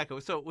 yeah,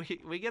 exactly. So we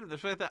get it, so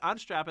we have to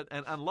unstrap it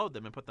and unload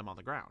them and put them on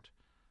the ground.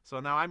 So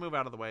now I move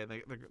out of the way,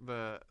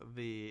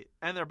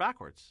 and they're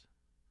backwards.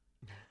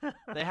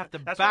 They have to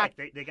That's back.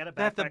 Right. They got to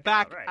back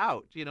right.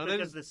 out.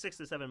 Because the 6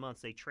 to 7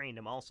 months they trained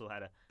them also how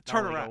to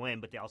turn around, go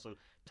in, but they also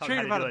taught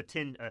them how to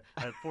do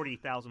a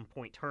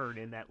 40,000-point turn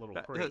in that little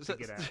crate to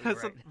get out.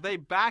 So they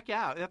back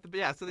out. They have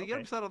to, so they get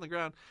them set on the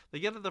ground. They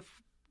get to the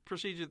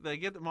procedure. They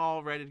get them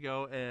all ready to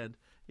go, and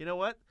you know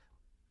what?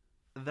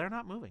 They're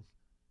not moving.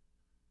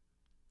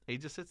 He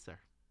just sits there.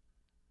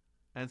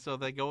 And so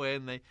they go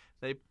in,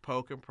 they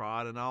poke and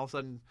prod, and all of a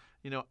sudden,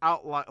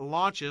 out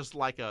launches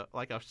like a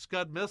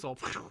Scud missile.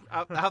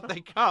 out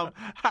they come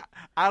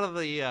out of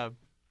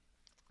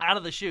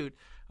the chute.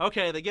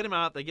 Okay, they get him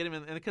out. They get him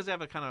in, and because they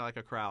have a kind of like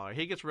a crowler,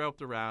 he gets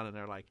roped around, and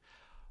they're like,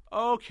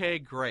 "Okay,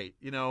 great,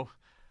 all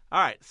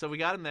right." So we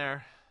got him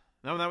there.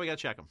 Now we got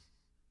to check him.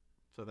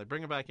 So they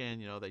bring him back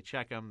in. They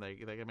check him. They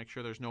got to make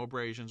sure there's no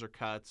abrasions or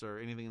cuts or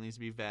anything that needs to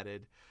be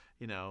vetted.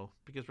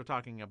 Because we're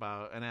talking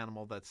about an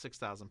animal that's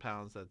 6,000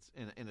 pounds that's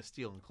in a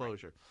steel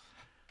enclosure.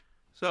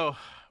 So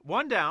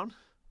 1 down,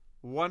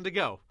 1 to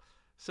go.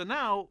 So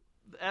now,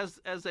 as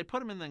they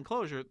put him in the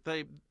enclosure,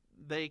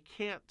 they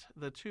can't.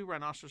 The 2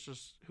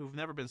 rhinoceroses who've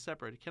never been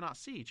separated cannot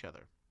see each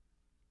other.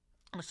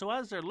 So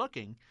as they're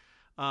looking,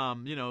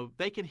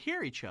 they can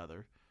hear each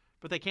other,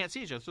 but they can't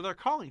see each other. So they're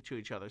calling to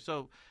each other.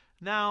 So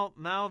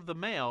now the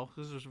male,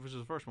 which was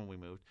the first one we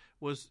moved,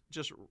 was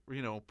just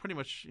pretty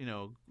much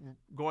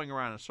going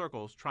around in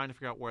circles trying to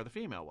figure out where the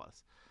female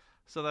was.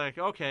 So they're like,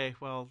 okay,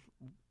 well,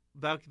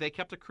 they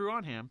kept a crew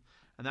on him,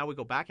 and now we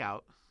go back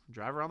out,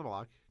 drive around the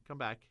block, come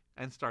back,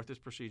 and start this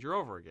procedure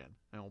over again.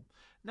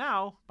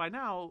 By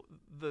now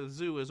the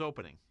zoo is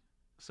opening.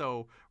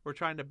 So we're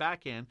trying to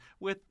back in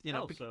with,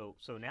 So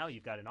now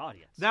you've got an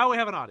audience. Now we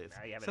have an audience.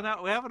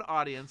 Now we have an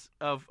audience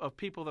of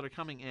people that are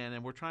coming in,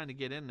 and we're trying to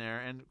get in there.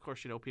 And of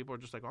course, people are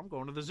just like, "Oh, I'm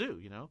going to the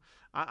zoo."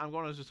 I'm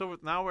going to the zoo. So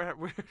now we're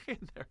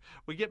in there.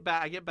 We get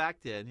back. I get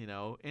backed in,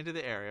 into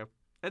the area.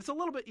 And it's a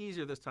little bit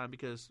easier this time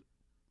because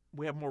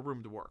we have more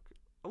room to work.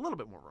 A little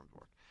bit more room to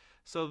work.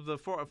 So the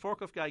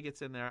forklift guy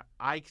gets in there.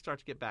 I start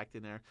to get backed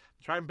in there.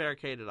 Try and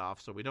barricade it off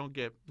so we don't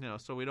get,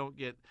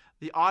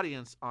 the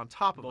audience on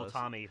top of us. Little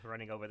Tommy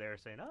running over there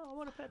saying, "Oh, I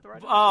want to pet the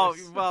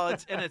rhinoceros." Oh, well,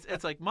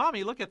 it's like,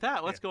 "Mommy, look at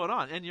that. What's going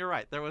on?" And you're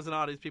right. There was an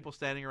audience, people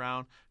standing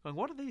around going,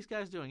 "What are these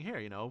guys doing here?"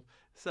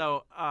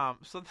 So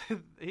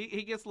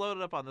he gets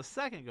loaded up on the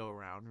second go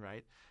around,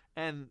 right?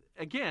 And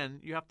again,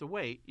 you have to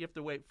wait. You have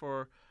to wait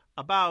for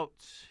about,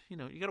 you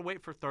got to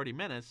wait for 30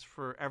 minutes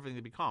for everything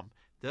to be calm.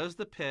 Does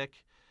the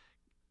pick.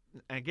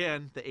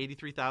 Again, the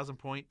 83,000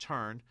 point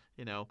turn,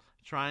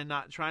 trying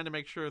to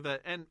make sure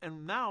that, and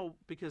now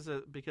because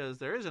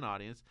there is an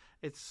audience,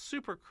 it's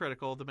super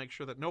critical to make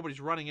sure that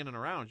nobody's running in and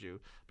around you,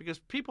 because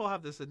people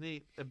have this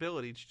innate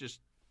ability to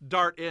just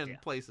dart in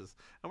places.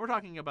 And we're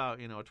talking about,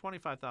 a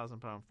 25,000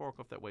 pound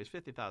forklift that weighs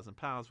 50,000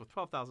 pounds with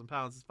 12,000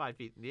 pounds is 5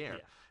 feet in the air.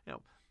 Yeah.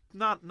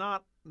 Not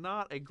a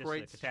Just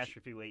great a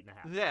catastrophe waiting to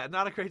happen. Yeah,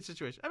 not a great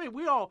situation. I mean,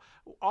 we all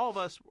of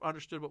us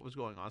understood what was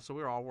going on, so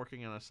we were all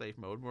working in a safe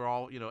mode. We're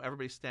all,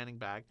 everybody's standing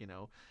back,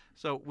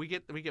 So we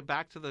get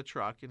back to the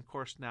truck, and of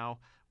course now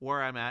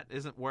where I'm at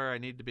isn't where I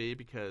need to be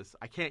because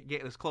I can't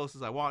get as close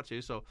as I want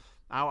to. So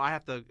now I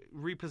have to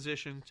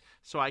reposition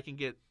so I can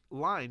get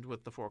lined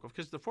with the forklift,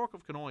 because the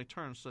forklift can only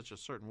turn such a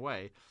certain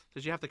way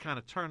because you have to kind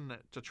of turn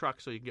the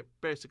truck so you can get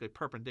basically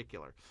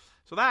perpendicular.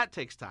 So that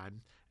takes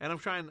time, and I'm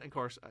trying, of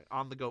course,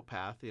 on the goat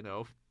path,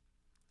 I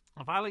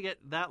finally get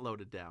that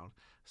loaded down.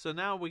 So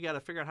now we got to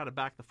figure out how to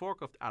back the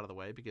forklift out of the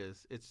way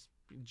because it's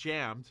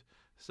jammed.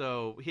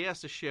 So he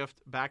has to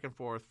shift back and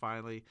forth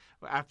finally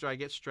after I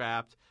get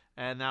strapped,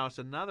 and now it's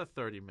another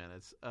 30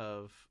 minutes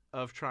of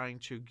trying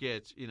to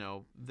get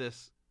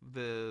this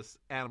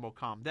animal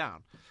calmed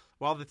down,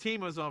 while the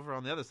team was over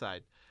on the other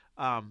side,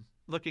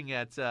 looking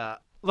at the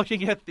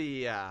looking at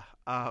the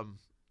other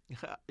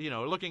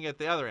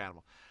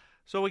animal.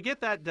 So we get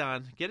that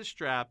done, get it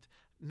strapped.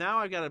 Now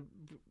I've got to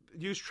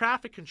use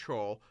traffic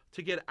control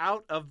to get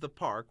out of the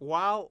park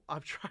while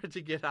I'm trying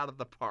to get out of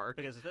the park.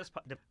 Because at this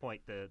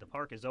point, the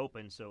park is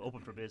open, so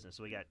open for business.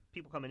 So we got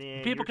people coming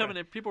in.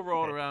 People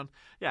rolling around.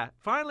 Yeah,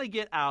 finally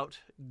get out,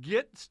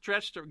 get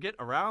stretched, get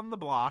around the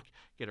block,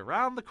 get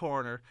around the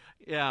corner,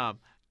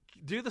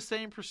 do the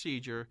same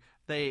procedure.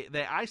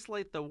 They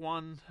isolate the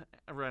one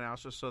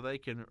rhinoceros so they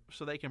can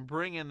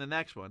bring in the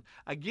next one.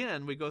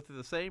 Again, we go through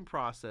the same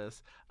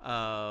process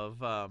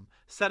of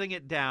setting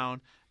it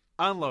down,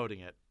 unloading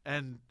it,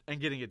 and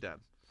getting it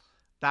done.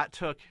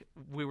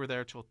 We were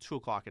there till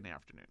 2:00 in the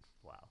afternoon.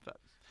 Wow,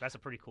 that's a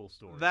pretty cool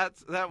story.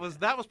 That was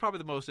probably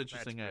the most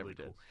interesting I ever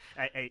did.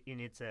 And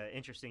it's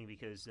interesting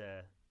because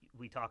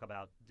we talk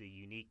about the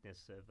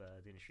uniqueness of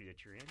the industry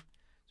that you're in.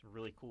 Some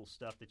really cool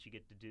stuff that you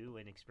get to do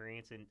and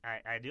experience. And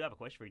I do have a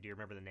question for you. Do you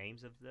remember the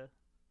names of the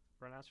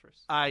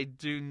rhinoceros? I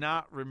do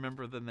not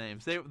remember the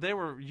names. They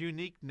were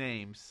unique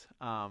names.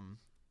 But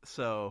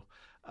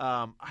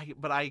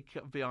I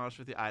can be honest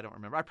with you, I don't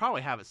remember. I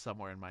probably have it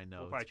somewhere in my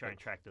notes. We'll probably try and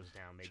track those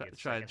down. Maybe at the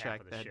try and second half track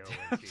of the that show. down.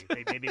 And see.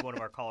 Maybe one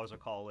of our callers will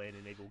call in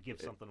and maybe we'll give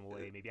something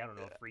away. Maybe, I don't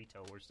know, a free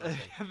tow or something.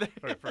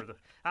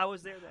 I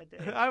was there that day.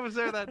 I was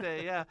there that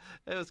day, yeah.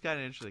 It was kind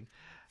of interesting.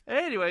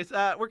 Anyways,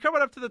 we're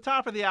coming up to the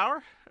top of the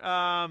hour.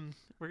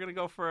 We're going to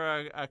go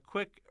for a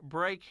quick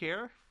break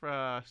here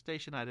for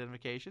station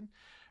identification.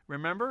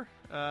 Remember,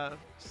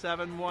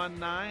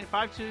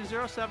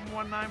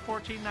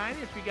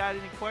 520-719-1490 if you got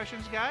any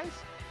questions, guys.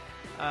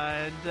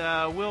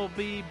 And we'll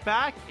be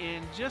back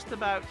in just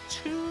about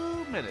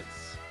 2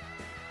 minutes.